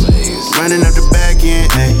 baby. Running up the back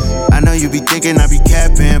end, ay. I know you be thinking I be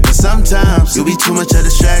capping, but sometimes you be too much of a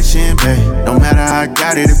distraction, babe. No matter how I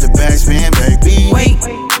got it, if the backspin, baby. Wait,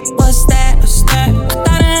 what's that? What's that? I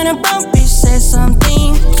thought I heard a bump, bitch said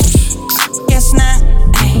something. Guess not.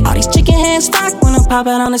 All these chicken heads stock when I pop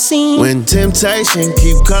out on the scene. When temptation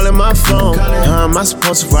keep calling my phone, how am I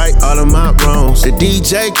supposed to right all of my wrongs? The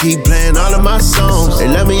DJ keep playing all of my songs. They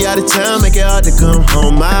let me out of town, make it hard to come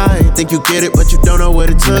home. I think you get it, but you don't know what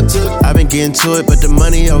it took. I've been getting to it, but the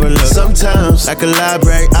money overlooked. Sometimes, like a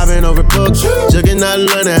library, I've been overbooked. Jugging out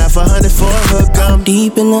London, $100 for a hook. I'm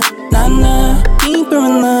deep in the na-na, deeper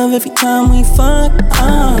in love every time we fuck.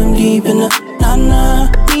 I'm deep in the na-na,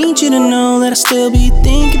 need you to know that I still be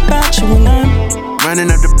thinking about you when I'm running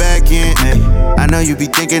up the back end, ay. I know you be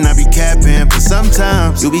thinking I be capping, but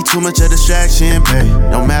sometimes you be too much of a distraction, babe.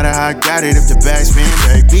 No matter how I got it, if the backspin,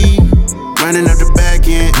 baby. Running up the back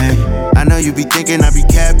end, ay. I know you be thinking I be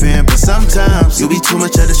capping, but sometimes you be too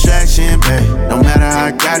much of a distraction, babe. No matter how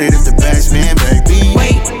I got it, if the backspin, baby.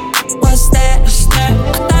 Wait, what's that? What's that?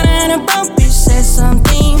 I thought I heard a bump, bitch said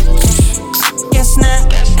something. Guess not.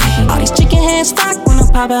 All these chicken heads stock when I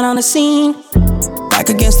pop out on the scene. back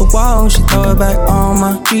against the wall, she throw it back on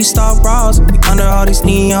my 3-star bras. We under all these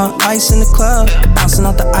neon lights in the club, bouncing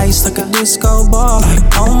off the ice like a disco ball. Like,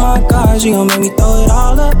 oh my God, you gon' make me throw it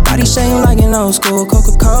all up. Body shaped like an old school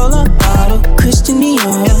Coca-Cola bottle. Christian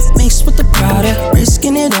Dior, mixed with the Prada,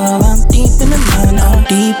 risking it all. I'm deep in the na-na,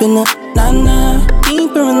 deep in the na-na,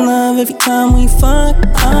 deeper in love every time we fuck.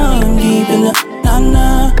 I'm deep in the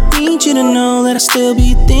na-na, need you to know that I still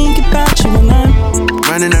be thinking about you when I'm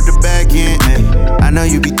running up the back end, ayy. I know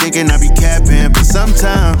you be thinking I be capping, but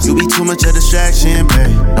sometimes you be too much of distraction,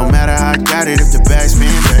 babe. No matter how I got it, if the back's spin,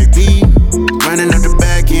 baby. Running up the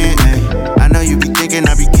back end, ayy. I know you be thinking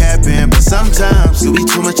I be capping, but sometimes you be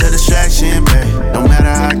too much of distraction, babe. No matter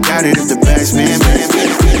how I got it, if the back's spin, baby.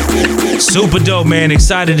 Super dope, man.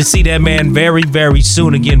 Excited to see that man very, very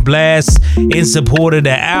soon. Again, Blast in support of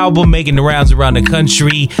the album, making the rounds around the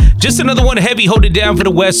country. Just another one heavy, hold it down for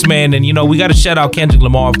the West, man. And, you know, we got to shout out Kendrick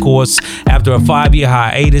Lamar, of course, after a 5-year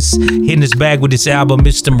hiatus, hitting his bag with this album,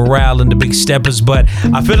 Mr. Morale and the Big Steppers. But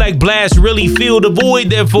I feel like Blast really filled the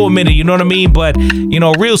void there for a minute, you know what I mean? But, you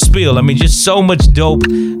know, real spill. I mean, just so much dope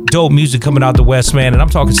music coming out the West, man. And I'm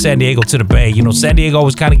talking San Diego to the Bay. You know, San Diego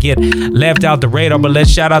always kind of get left out the radar, but let's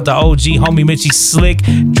shout out the OG, homie Mitchie Slick,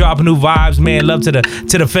 dropping new vibes, man. Love to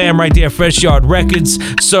the fam right there, Fresh Yard Records,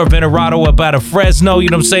 Sir Venerado up out of Fresno, you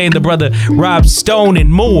know what I'm saying? The brother Rob Stone and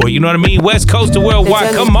more, you know what I mean? West Coast to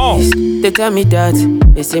worldwide, come on. They tell me that,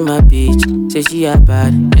 they say my bitch, say she a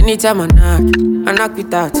bad. Anytime I knock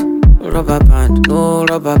with that. Rubber band, no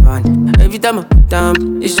rubber band. Every time I put down,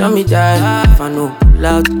 they show me that. If I know pull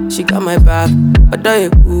out, she got my back. Although you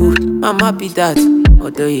ooh, I'm happy that.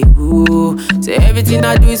 Although you ooh, say everything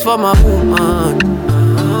I do is for my woman.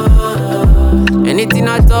 Anything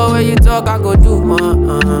I talk, when you talk, I go do.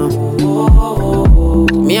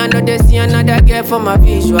 Me I know they see another girl for my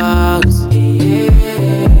visuals.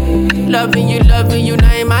 Loving you, now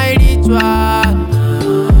in my ritual.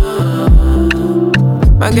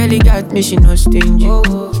 My girl, got me, she not stingy.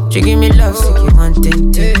 She give me love, so you want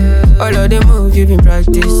it. All of the moves you been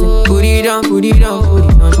practicing. Put it on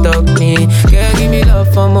top me. Girl, give me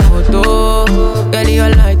love for my moto. Girl, you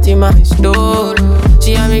light in my store.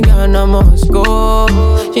 She and me gone, I must go.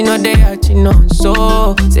 She know they are, she know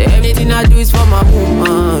so. Say everything I do is for my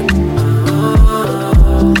woman.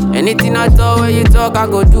 Anything I talk, when you talk, I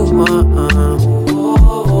go do,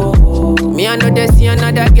 Me I know they see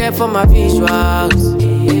another girl for my visuals.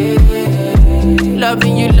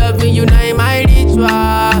 Loving you, now in my ritual.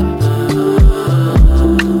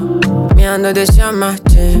 Me I know they share my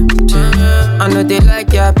gym. I know they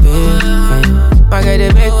like your baby. My girl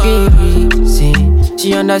they make me easy.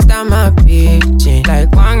 She understand my pitching.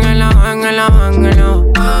 Like wangala.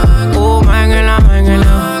 Oh mangala.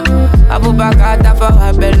 I put back out for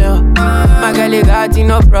her belly. My girl got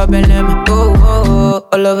no problem. Oh,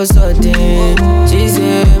 all of a sudden she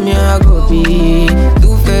say me I go be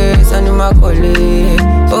Two-Face and my colleague.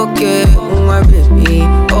 Okay, my baby.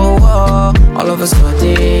 Oh, all of a sudden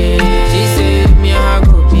she say me I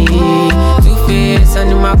go be Two-Face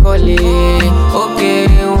and my colleague. Okay,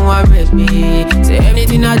 my baby. Say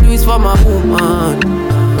everything I do is for my woman.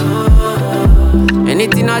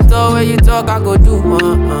 Anything I talk, when you talk, I go do.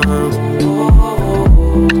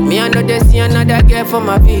 Me I know they see another girl for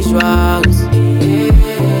my visuals.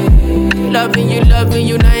 Loving you,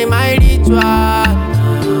 now in my ritual.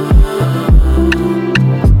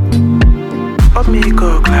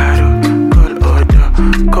 Amigo, claro, call order,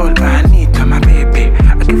 call Anita, my baby. I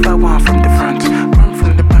give her one from the front, one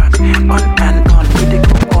from the back, on and on, with the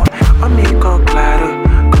go on. Amigo, claro,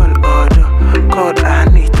 call order, call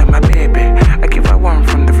Anita, my baby. I give her one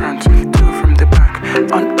from the front, two from the back,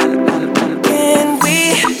 on and on. Can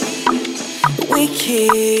we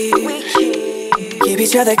keep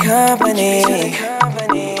each other company?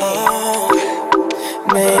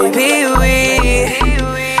 Maybe we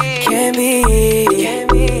can be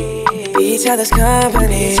each other's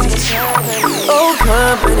company. Oh,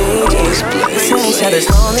 company. Spend each other's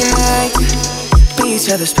lonely nights, be each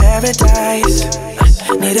other's paradise.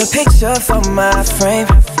 Need a picture for my frame,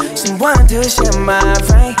 someone to share my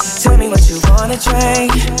brain. Tell me what you wanna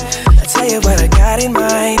drink, I'll tell you what I got in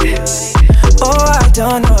mind. Oh, I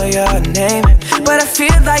don't know your name, but I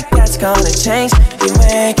feel like that's gonna change. You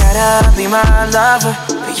ain't gotta be my lover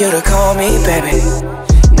for you to call me baby.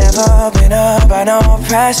 Never been up by no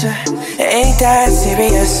pressure, ain't that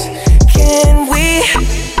serious. Can we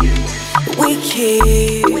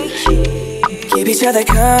keep each other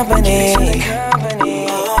company?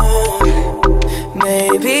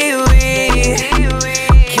 Maybe we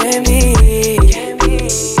can be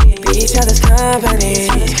each other's company.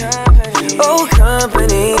 Oh,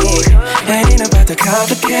 company. Ain't about the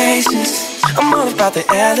complications. I'm all about the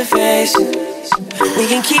elevation. We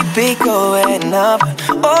can keep it going up,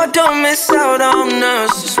 or don't miss out on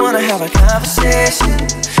us. Just wanna have a conversation.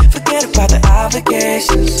 Forget about the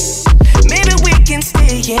obligations. Maybe we can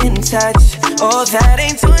stay in touch. Oh, that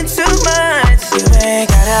ain't doing too much. You ain't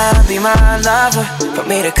gotta be my lover for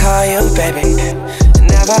me to call you baby.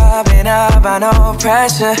 Never been up by no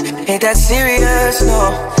pressure. Ain't that serious,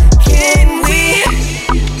 no. Can we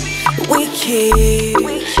keep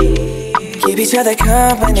each other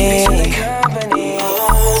company?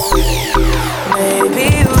 Maybe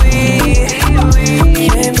we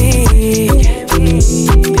can be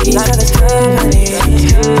each other's company.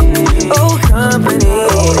 Oh, company.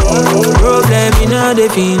 Problem in all the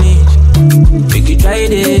finish. Make you try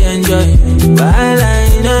to enjoy.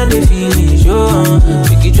 Byline on the finish. Oh,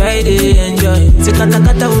 make you try to enjoy. Say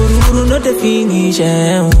kata uru not the finish.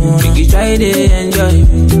 Make you try to enjoy.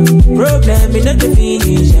 Problem in all the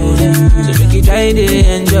finish. So make you try to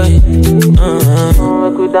enjoy.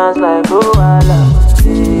 Make you dance like Luala.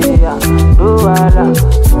 Yeah, Luala.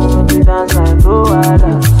 Make you dance like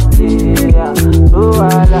Luala. Yeah,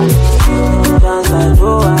 Luala. Dance like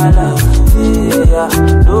Luala. Yeah,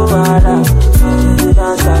 Luala.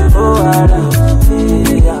 Dance like Luala.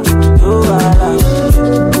 Yeah, Luala.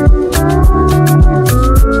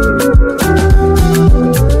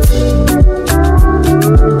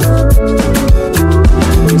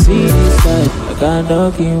 See this life, I cannot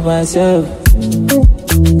keep myself.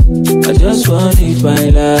 I just want to live my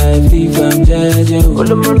life, if I'm judging. I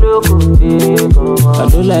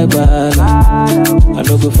don't like bad, I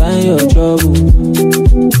don't go find your trouble.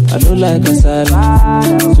 I don't like kasala,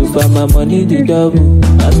 so far my money the double.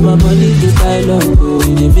 As my money the pile up,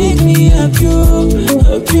 it make me happy,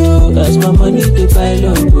 happy. As my money the pile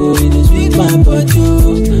up, it sweet my but you.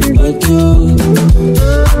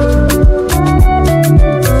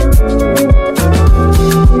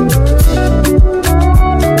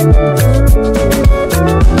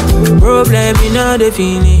 Problem in all the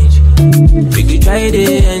finish. Make you try to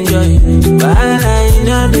enjoy. Byline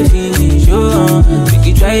on the finish. Oh, make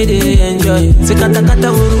you try to enjoy. Say kata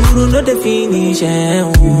uru not the finish.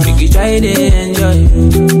 Make you try to enjoy.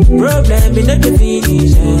 Problem in all the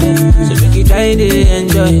finish. So make you try to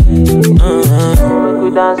enjoy. Make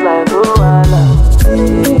you dance like Luala.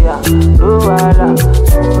 Yeah, Luala.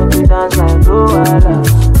 Make you dance like Luala.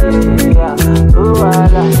 Yeah,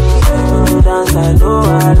 Luala. Dance like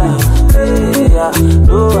Luala. Yeah,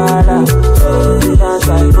 Luala. Dance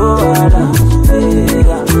like Luala.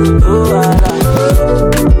 Yeah, Luala.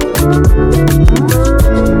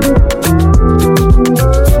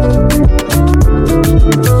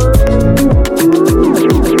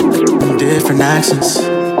 Different accents,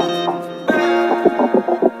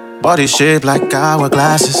 body shaped like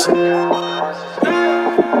hourglasses,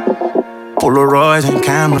 Polaroids and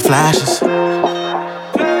camera flashes.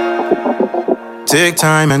 Take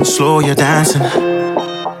time and slow your dancing.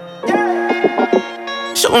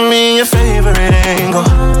 Show me your favorite angle.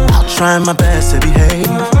 I'll try my best to behave.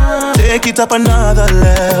 Take it up another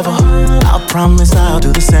level. I promise I'll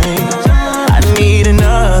do the same. I need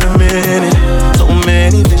another minute. So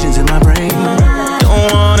many visions in my brain.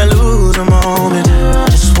 Don't wanna lose a moment.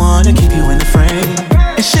 Just wanna keep you in the frame.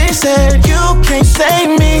 And she said, you can't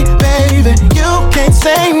save me, baby. You can't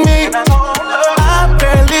save me. I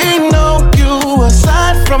barely know you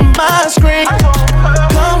aside from my screen.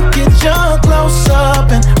 Come get your close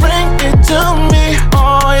up and bring it to me.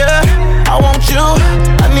 Oh yeah, I want you,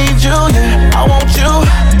 I need you, yeah, I want you.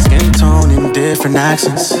 Skin tone in different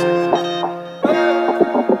accents,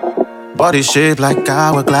 body shaped like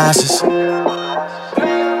hourglasses,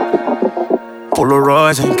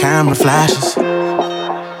 Polaroids and camera flashes.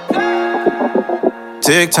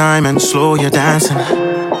 Take time and slow your dancing.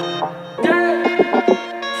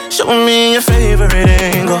 Show me your favorite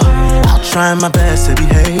angle. I'll try my best to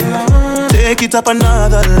behave. Take it up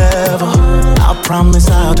another level. I promise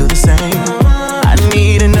I'll do the same. I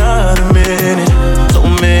need another minute. So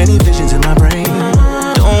many visions in my brain.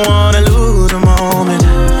 Don't wanna lose a moment.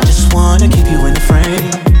 Just wanna keep you in the frame.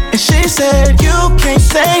 And she said, you can't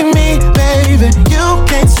save me, baby. You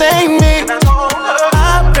can't save me.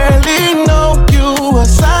 I barely know you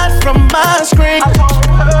aside from my screen.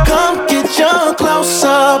 Come get your close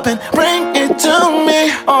up and bring it to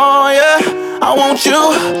me. Oh yeah, I want you,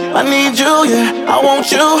 I need you, yeah, I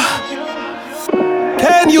want you.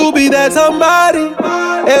 Can you be that somebody?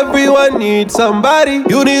 Everyone needs somebody.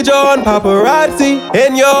 You need your own paparazzi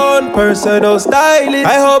and your own personal stylist.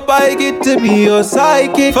 I hope I get to be your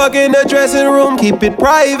sidekick. Fuck in the dressing room, keep it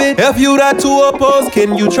private. If you not too opposed,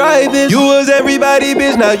 can you try this? You was everybody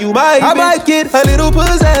bitch, now you my bitch. I might get a little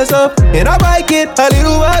possessive, and I might get a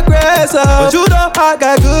little aggressive, but you know I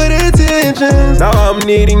got good intentions. Now I'm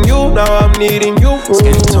needing you, now I'm needing you.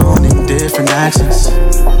 Skin tone in different accents,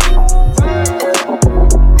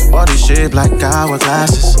 body shaped like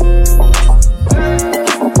hourglasses.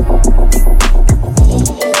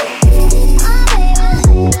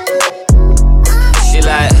 She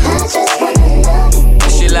like,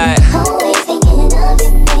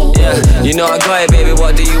 yeah, you know I got it, baby,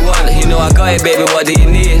 what do you want? You know I got it, baby, what do you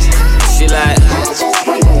need? She like,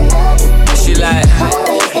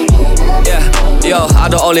 yeah, yo, I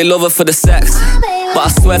don't only love her for the sex, but I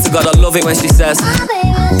swear to God I love it when she says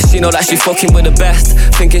she know that she fucking with the best.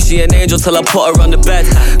 Thinking she an angel till I put her on the bed.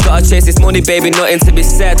 Gotta chase this money, baby, nothing to be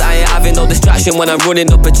said. I ain't having no distraction when I'm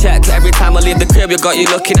running up a check. Every time I leave the crib, you got you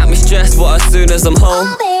looking at me stressed. But as soon as I'm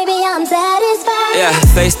home, baby, I'm satisfied. yeah,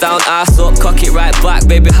 face down, ass up, cock it right back.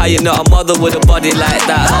 Baby, how you not a mother with a body like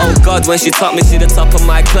that? Oh God, when she taught me, she the top of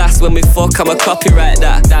my class. When we fuck, I'ma copyright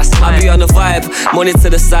that. I be on the vibe, money to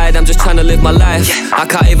the side, I'm just trying to live my life. I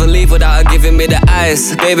can't even leave without her giving me the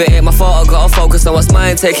eyes. Baby, ain't my fault, I gotta focus on what's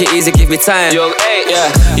mine. Take it easy, give me time. Young H,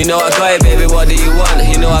 yeah, you know I got it, baby, what do you want?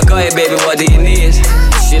 You know I got it, baby, what do you need?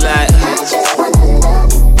 She like,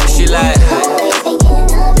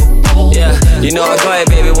 yeah, you know I got it,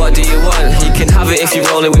 baby, what do you want? You can have it if you're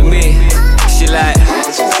rolling with me. She like,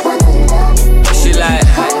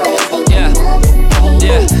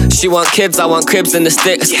 yeah, she want kids, I want cribs and the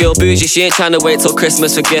sticks. Girl bougie, she ain't tryna wait till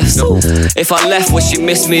Christmas for gifts. If I left, would she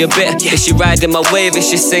miss me a bit? Is she riding my wave, is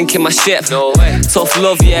she sinking my ship? No way. Tough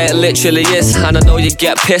love, yeah, it literally is. And I know you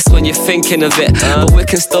get pissed when you're thinking of it, but we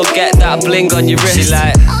can still get that bling on your wrist. She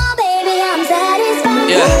like, oh baby, I'm satisfied.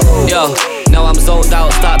 yeah, yo, now I'm zoned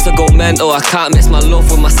out, start to go mental. I can't miss my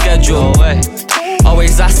love with my schedule. No way.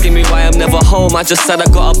 Always asking me why I'm never home. I just said I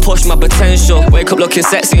gotta push my potential. Wake up looking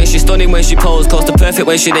sexy and she's stunning when she pose. Close to perfect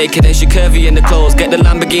when she naked and she curvy in the clothes. Get the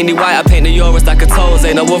Lamborghini white, I paint the Euros like a toes.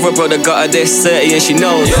 Ain't no other brother got her this 30 and she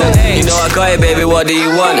knows. Yeah. You know I got it, baby, what do you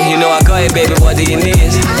want? You know I got it, baby, what do you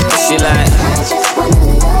need? She like,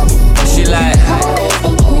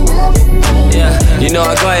 yeah, you know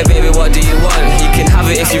I got it, baby, what do you want? You can have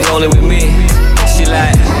it if you're rolling with me. She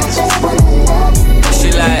like,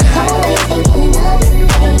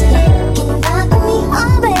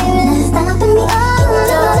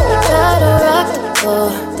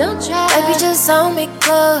 don't try, baby, just hold me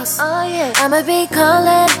close. Oh yeah, I'ma be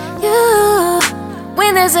calling you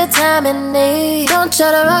when there's a time in need. Don't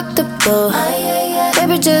try to rock the boat. Oh yeah, yeah.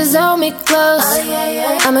 Baby, just hold me close. Oh yeah,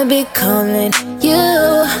 yeah. I'ma be calling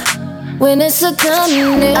you when it's a time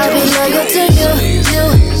in need. I'll be loyal to you.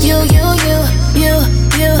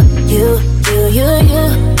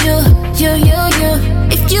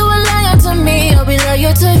 If you are loyal to me, I'll be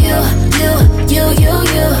loyal to you.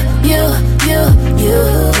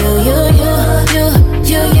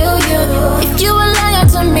 If you are loyal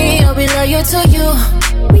to me, I'll be loyal to you.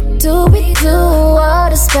 We do all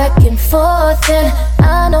this back and forth, and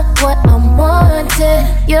I know what I'm wanting.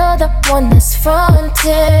 You're the one that's fronting,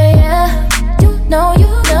 yeah. You know,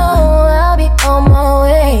 I'll be on my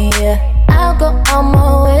way, yeah. I'll go on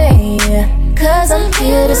my way, yeah. Cause I'm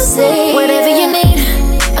here to say whatever you need,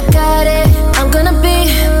 I got it. I'm gonna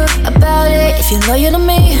be about it. If you're loyal to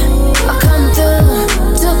me, I'll come through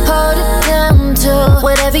to hold it down to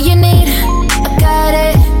whatever you need, I got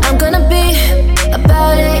it. I'm gonna be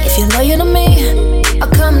about it. If you're loyal to me, I'll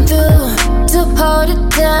come through to hold it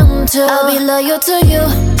down to. I'll be loyal to you.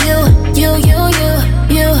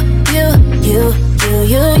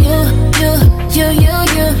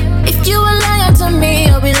 If you are loyal to me,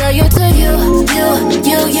 I'll be loyal to you.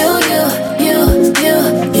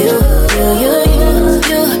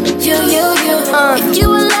 If you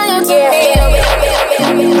are loyal to me,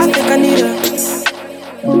 I think I need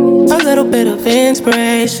a little bit of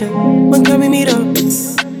inspiration. When can we meet up?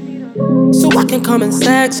 So I can come and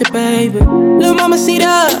sex you, baby. Little mama, see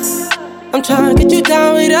us. I'm trying to get you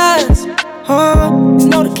down with us. You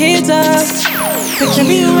know the kids are. Picture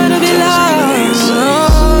me around a villa.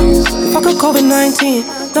 Fuck a COVID-19.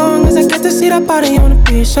 Long as I get to see that body on the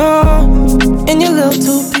beach. In your little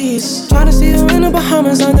two-piece. Trying to see you in the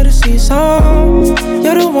Bahamas under the sea.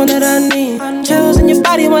 You're the one that I need. Chills in your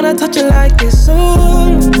body when I touch it like this.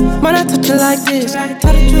 When I touch it like this.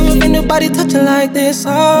 Tell the truth, ain't nobody touch it like this.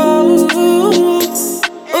 How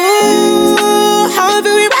have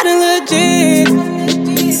we riding legit?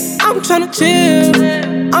 tryna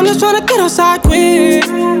chill. I'm just tryna get outside quick.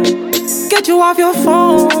 Get you off your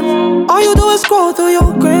phone. All you do is scroll through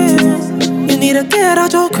your grid. You need to get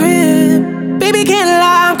out your crib. Baby, can't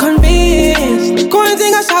lie, I'm convinced.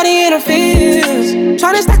 Quarantine got shawty in her fears.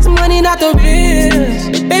 Tryna stack some money, not the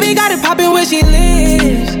bills. Baby got it poppin' where she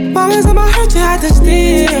lives. Promise I'ma hurt you at the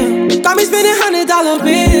steal. Got me spending $100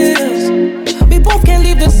 bills. We both can't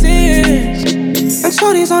leave the six. And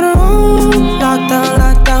shorty's on her own.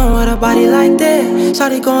 Lockdown, with a body like that.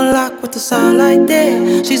 Shorty gon' lock with the sound like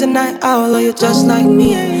that. She's a night owl, or you're just like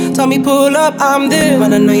me. Tell me pull up, I'm there.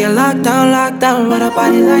 When I know you're locked down, with a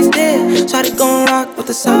body like that. Shorty gon' rock with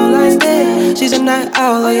the sound like that. She's a night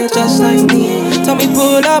owl, or you're just like me. Tell me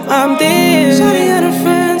pull up, I'm there. Shorty and her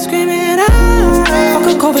friends screaming out. Fuck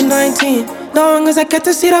a COVID-19. Long as I get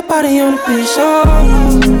to see that body on the beach,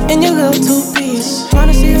 oh, in your little two-piece.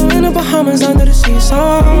 Tryna see you in the Bahamas under the sea, so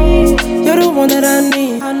you're the one that I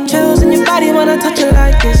need. Chills in your body when I touch it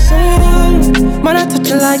like this, oh, when I touch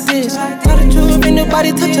it like this. Tell the truth, ain't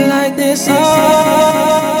nobody touch it like this,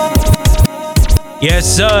 oh. Yes,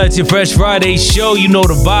 sir. It's your Fresh Friday show. You know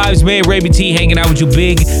the vibes, man. Raymond T hanging out with you.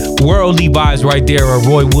 Big worldly vibes right there.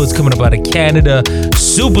 Roy Woods coming up out of Canada.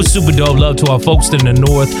 Super, super dope. Love to our folks in the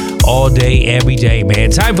north all day, every day,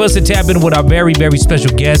 man. Time for us to tap in with our very, very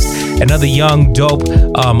special guest. Another young, dope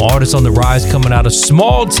artist on the rise coming out of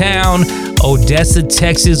small town Odessa,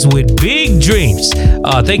 Texas with big dreams.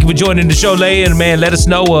 Thank you for joining the show, Leia. And man, let us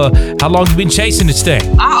know how long you've been chasing this thing.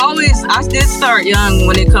 I did start young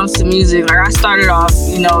when it comes to music. Like I started off,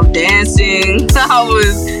 dancing. I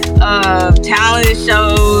was talent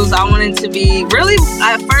shows. I wanted to be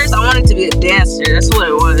at first I wanted to be a dancer. That's what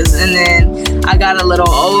it was. And then I got a little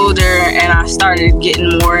older and I started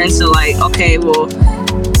getting more into like, okay, well,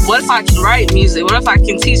 what if I can write music? What if I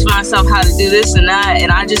can teach myself how to do this and that?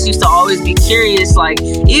 And I just used to always be curious, like,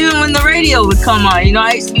 even when the radio would come on,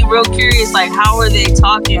 I used to be real curious, like, how are they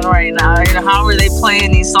talking right now? How are they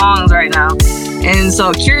playing these songs right now? And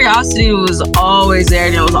so curiosity was always there,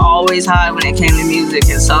 and it was always high when it came to music.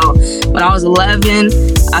 And so when I was 11,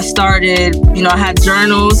 I started, I had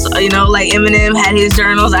journals, like Eminem had his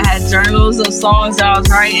journals. I had journals of songs that I was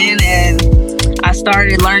writing, and I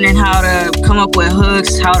started learning how to come up with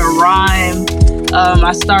hooks, how to rhyme.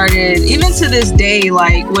 I started, even to this day,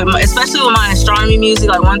 like, especially with my astronomy music,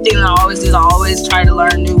 like, one thing that I always do is I always try to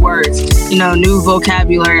learn new words, new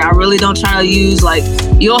vocabulary. I really don't try to use, like,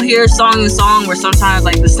 you'll hear song and song where sometimes,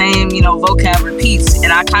 like, the same, vocab repeats,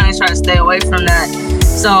 and I kind of try to stay away from that.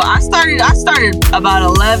 So I started about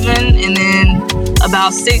 11, and then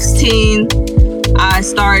about 16, I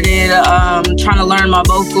started trying to learn my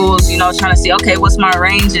vocals, trying to see, okay, what's my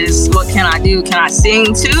ranges? What can I do? Can I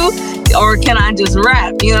sing too? Or can I just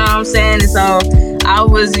rap? You know what I'm saying? And so I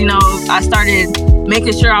was, I started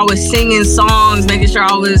making sure I was singing songs, making sure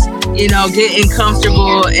I was, getting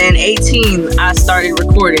comfortable. And 18, I started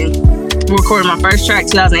recording my first track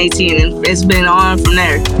 2018, and it's been on from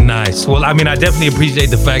there. Nice. Well, I mean, I definitely appreciate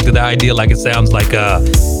the fact that the idea, like, it sounds like a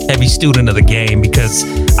heavy student of the game, because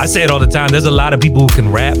I say it all the time, there's a lot of people who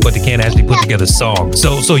can rap, but they can't actually put together songs.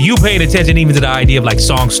 So you paying attention even to the idea of like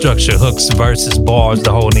song structure, hooks, verses, bars,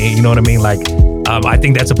 the whole thing, you know what I mean? Like, I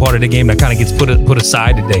think that's a part of the game that kind of gets put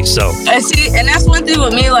aside today. So and that's one thing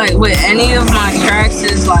with me, like with any of my tracks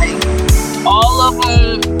is like all of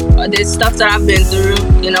them, it's stuff that I've been through,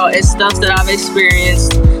 it's stuff that I've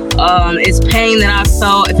experienced. It's pain that I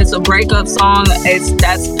felt. If it's a breakup song,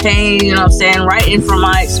 that's pain, writing from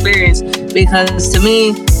my experience. Because to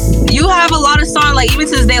me, you have a lot of songs, like even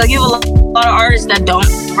to this day, like you have a lot of artists that don't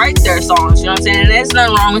write their songs, and there's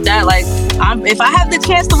nothing wrong with that. Like, if I have the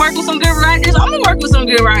chance to work with some good writers, I'm gonna work with some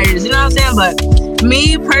good writers, But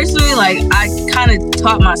me personally, like, I kind of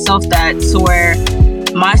taught myself that to where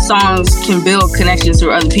my songs can build connections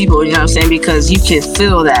with other people, because you can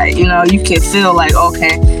feel that, you can feel like,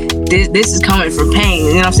 okay, this is coming from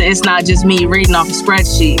pain, it's not just me reading off a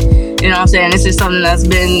spreadsheet, this is something that's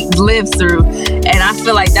been lived through. And I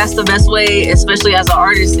feel like that's the best way, especially as an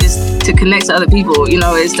artist, is to connect to other people,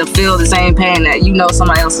 is to feel the same pain that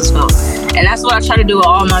somebody else has felt. And that's what I try to do with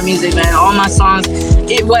all my music, man. All my songs,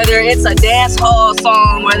 whether it's a dance hall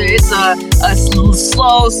song, whether it's a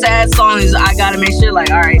slow, sad song, I gotta make sure, like,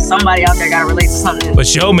 all right, somebody out there gotta relate to something. For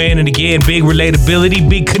sure, man. And again, big relatability,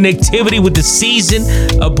 big connectivity with the season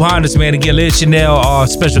upon us, man. Again, Liz Chanel, our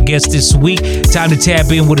special guest this week. Time to tap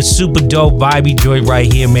in with a super dope, vibey joint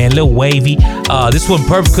right here, man. Lil Wavy. This one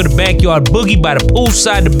perfect for the backyard boogie by the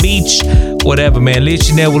poolside, the beach, whatever, man. Liz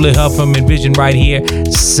Chanel will let her from Envision right here.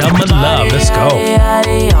 Summer Love. Let's go.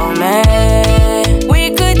 We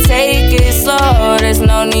could take it slow. There's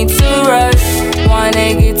no need to rush.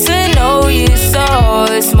 Wanna get to know you so.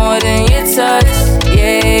 It's more than your touch.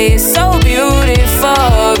 Yeah, you're so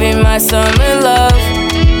beautiful. Be my summer love.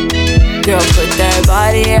 Girl, put that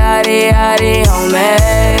body on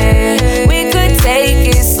me. We could take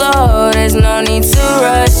it slow. There's no need to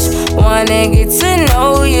rush. Wanna get to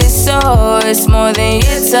know you so. It's more than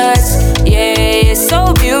your touch. Yeah, you're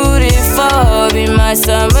so beautiful. Be my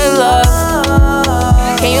summer love.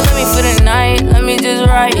 Can you let me for the night? Let me just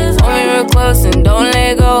ride you. Hold me real close and don't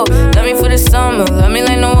let go. Let me for the summer, let me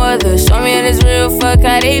like no other. Show me that it's real, fuck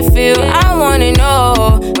how they feel. I wanna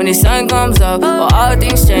know when the sun comes up, will all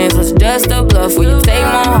things change? Was just a bluff? Will you take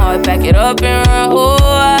my heart, pack it up and run?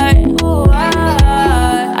 Ooh,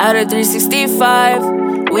 out of 365,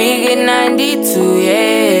 we get 92,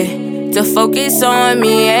 yeah. To focus on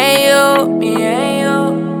me and you.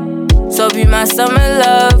 So be my summer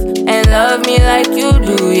love and love me like you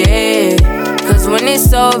do, yeah. Cause when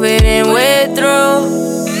it's over, then we're through.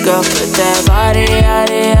 Girl, put that body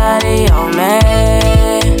on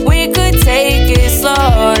me. We could take it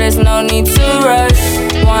slow, there's no need to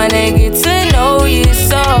rush. Wanna get to know you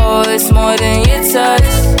so. It's more than your touch.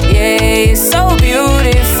 Yeah, you're so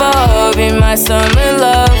beautiful. Be my summer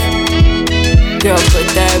love. Girl, put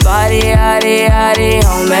that body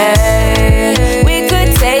on me. We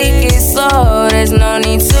could take it slow, there's no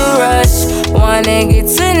need to rush. Wanna get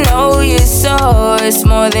to know you so. It's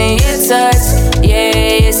more than your touch.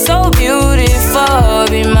 Yeah, you're so beautiful.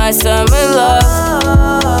 Be my summer love.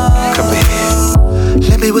 Come here.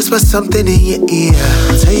 Let me whisper something in your ear.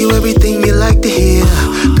 Tell you everything you like to hear.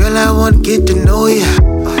 Girl, I wanna get to know you.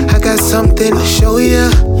 I got something to show you.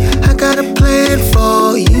 I got a plan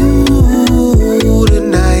for you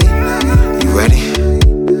tonight. You ready?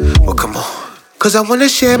 Well, come on. Cause I wanna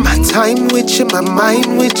share my time with you, my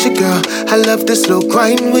mind with you, girl. I love this slow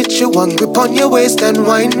grind with you. One grip on your waist and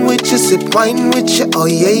wine with you. Sip wine with you, oh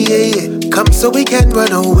yeah, yeah, yeah. Come so we can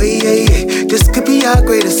run away, yeah, yeah. This could be our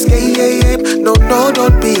great escape, yeah, yeah. No,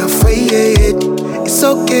 don't be afraid. It's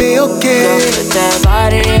okay, okay. Girl, put that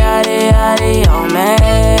body on me.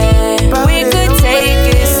 We could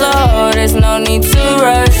take it slow, there's no need to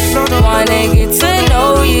rush. Wanna get to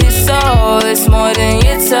know you so. It's more than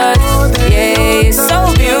your touch. Yeah, you're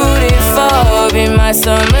so beautiful. Be my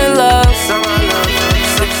summer love.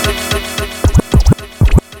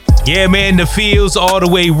 Yeah, man, the feels all the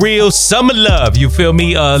way real. Summer love, you feel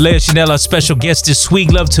me? Leah Chanel, our special guest this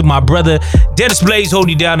week. Love to my brother Dennis Blaze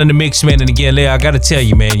holding you down in the mix, man. And again, Leah, I gotta tell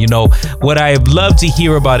you, man, you know what I have loved to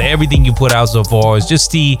hear about everything you put out so far is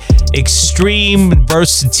just the extreme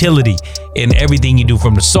versatility in everything you do,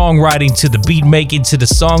 from the songwriting to the beat making to the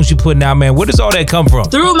songs you putting out, man. Where does all that come from?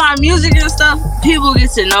 Through my music and stuff, people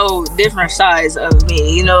get to know different sides of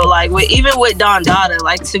me. You know, like even with Don Dada,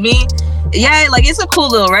 like to me, yeah, like it's a cool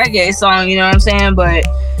little reggae song, you know what I'm saying? But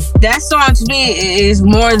that song to me is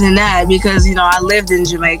more than that because, you know, I lived in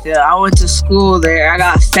Jamaica. I went to school there. I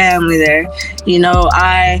got family there. You know,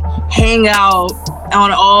 I hang out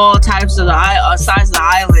on all types of the sides of the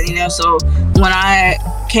island, you know? So when I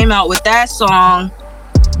came out with that song,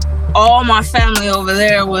 all my family over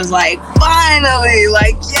there was like, finally,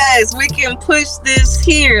 like, yes, we can push this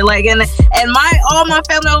here. Like, and all my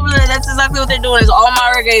family over there, that's exactly what they're doing is all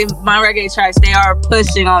my reggae tracks, they are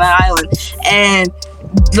pushing on the island. And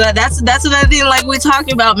but that's another thing, like we're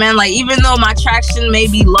talking about, man. Like, even though my traction may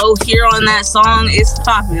be low here on that song, it's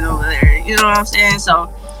popping over there. You know what I'm saying?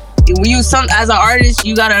 So as an artist,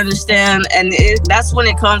 you gotta understand, and that's when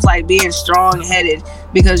it comes like being strong-headed,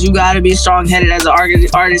 because you gotta be strong-headed as an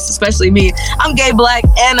artist, especially me. I'm gay, black,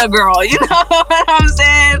 and a girl, you know what I'm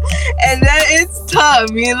saying? And that it's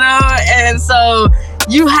tough, you know? And so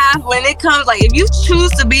you have, when it comes, like, if you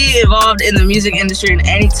choose to be involved in the music industry in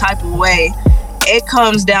any type of way, it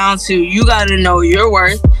comes down to you gotta know your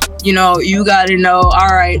worth. You know, you gotta know, all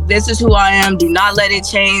right, this is who I am. Do not let it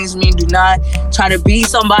change me. Do not try to be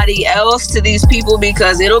somebody else to these people,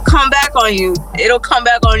 because it'll come back on you. It'll come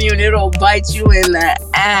back on you and it'll bite you in the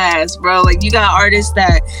ass, bro. Like, you got artists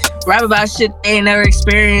that rap about shit they ain't never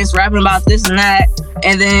experienced, rapping about this and that,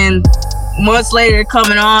 and then months later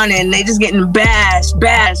coming on and they just getting bashed.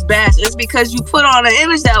 It's because you put on an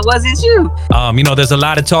image that wasn't you. You know, there's a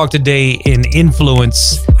lot of talk today in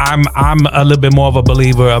influence. I'm a little bit more of a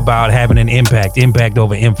believer about having an impact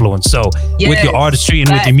over influence. So yes, with your artistry and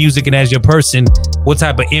with your music and as your person, what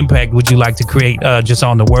type of impact would you like to create just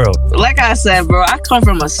on the world? Like I said, bro, I come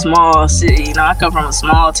from a small city. You know, I come from a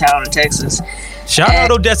small town in Texas. Shout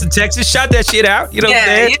out Odessa, Texas. Shout that shit out. You know what I'm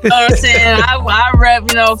saying? You know what I'm saying? I rep,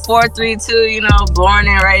 432, born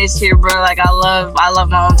and raised here, bro. Like, I love my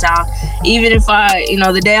hometown. Even if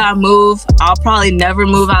the day I move, I'll probably never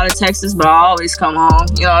move out of Texas, but I'll always come home.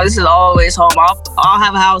 This is always home. I'll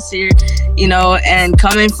have a house here, and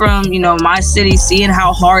coming from, my city, seeing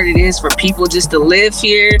how hard it is for people just to live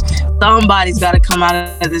here, somebody's got to come out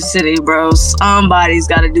of the city, bro. Somebody's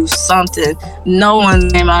got to do something. No one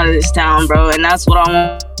came out of this town, bro, and that's what I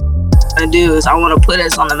want to do. Is I want to put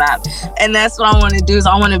us on the map, and that's what I want to do. Is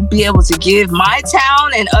I want to be able to give my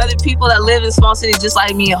town and other people that live in small cities just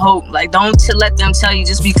like me hope. Like, don't let them tell you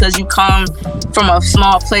just because you come from a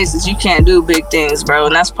small place that you can't do big things, bro.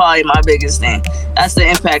 And that's probably my biggest thing. That's the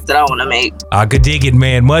impact that I want to make. I could dig it,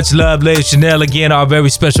 man. Much love, Lady Chanel. Again, our very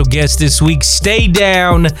special guest this week. Stay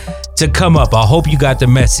down to come up. I hope you got the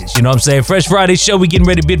message. You know what I'm saying? Fresh Friday show. We getting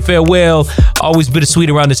ready to bid farewell. Always bittersweet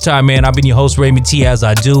around this time, man. I've been your host, Raymond T, as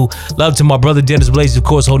I do. Love to my brother Dennis Blaze, of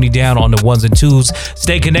course, holding you down on the ones and twos.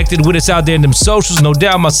 Stay connected with us out there in them socials. No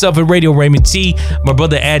doubt, myself at Radio Raymond T, my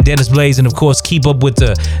brother at Dennis Blaze, and of course, keep up with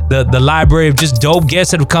the library of just dope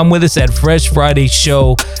guests that have come with us at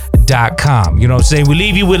freshfridayshow.com. You know what I'm saying? We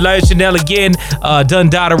leave you with Lady Chanel again.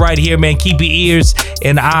 Dundada right here, man. Keep your ears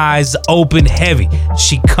and eyes open heavy.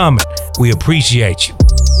 She coming. We appreciate you.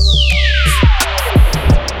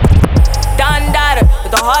 Dundada,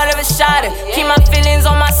 with the heart of a shotter. Keep my feelings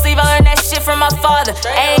on my sleeve. I learned that shit from my father.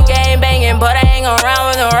 Ain't gang banging, but I ain't around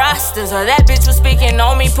with no rosters. Or that bitch was speaking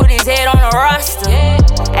on me, put his head on a roster.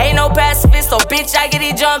 Ain't no pacifist, so bitch, I get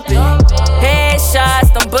it jumping.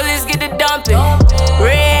 Headshots, them bullets get it dumping.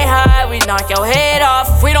 Red hot, we knock your head off.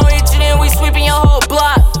 If we don't hit you, then we sweeping your whole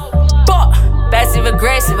block. Passive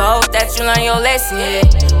aggressive, I hope that you learn your lesson, yeah.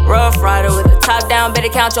 Rough rider with the top down, better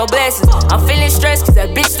count your blessings. I'm feeling stressed, cause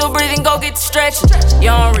that bitch still breathing, go get the stretching.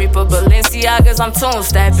 Young Reaper, Balenciagas, I'm tune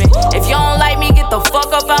stepping. If you don't like me, get the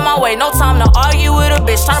fuck up out my way. No time to argue with a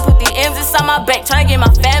bitch. Tryna put the M's inside my back. Tryna get my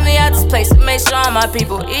family out this place and make sure all my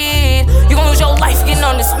people eat. You gon' lose your life getting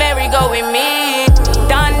on this merry-go with me.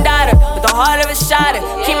 Dundada, with the heart of a shotter.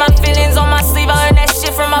 Keep my feelings on my sleeve, I learned that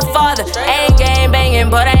shit from my father. Ain't gang banging,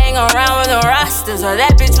 but I ain't around with no rosters. Or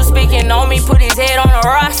that bitch was speaking on me, put his head on a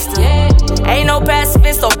roster. Ain't no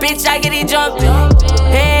pacifist, so bitch, I get it jumping.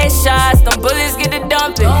 Headshots, them bullets get it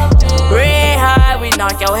dumping. Red hot, we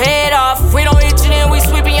knock your head off. If we don't hit you, then we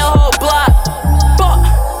sweeping your whole block.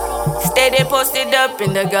 Steady posted up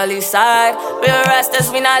in the gully side. Real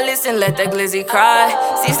rastas, we not listen, let the glizzy cry.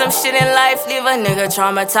 See some shit in life, leave a nigga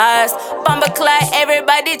traumatized. Bomber clad,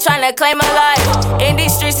 everybody tryna claim a life. In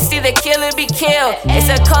these streets, you see the killer be killed. It's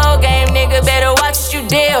a cold game, nigga, better watch what you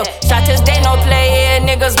deal. Shot this day, no play here,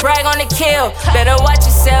 niggas brag on the kill. Better watch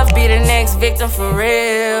yourself, be the next victim for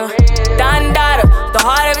real. Dundada, the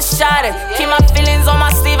heart of a shotter. Keep my feelings on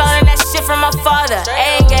my sleeve, I learned that shit from my father.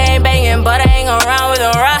 Ain't gang banging, but I ain't around with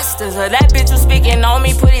no rosters. Or that bitch was speaking on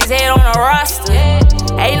me, put his head on a roster.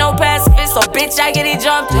 Ain't no pacifist, so bitch, I get it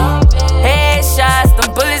jumping. Headshots,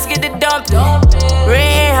 them bullets get it dumping.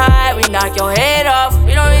 Red hot, we knock your head off.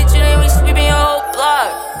 We don't hit you, then we sweeping your whole block.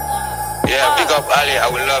 Yeah, big up Ali, I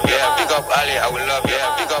will love you. Yeah, big up Ali, I will love you.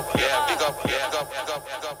 Yeah, big up, yeah, big up, yeah.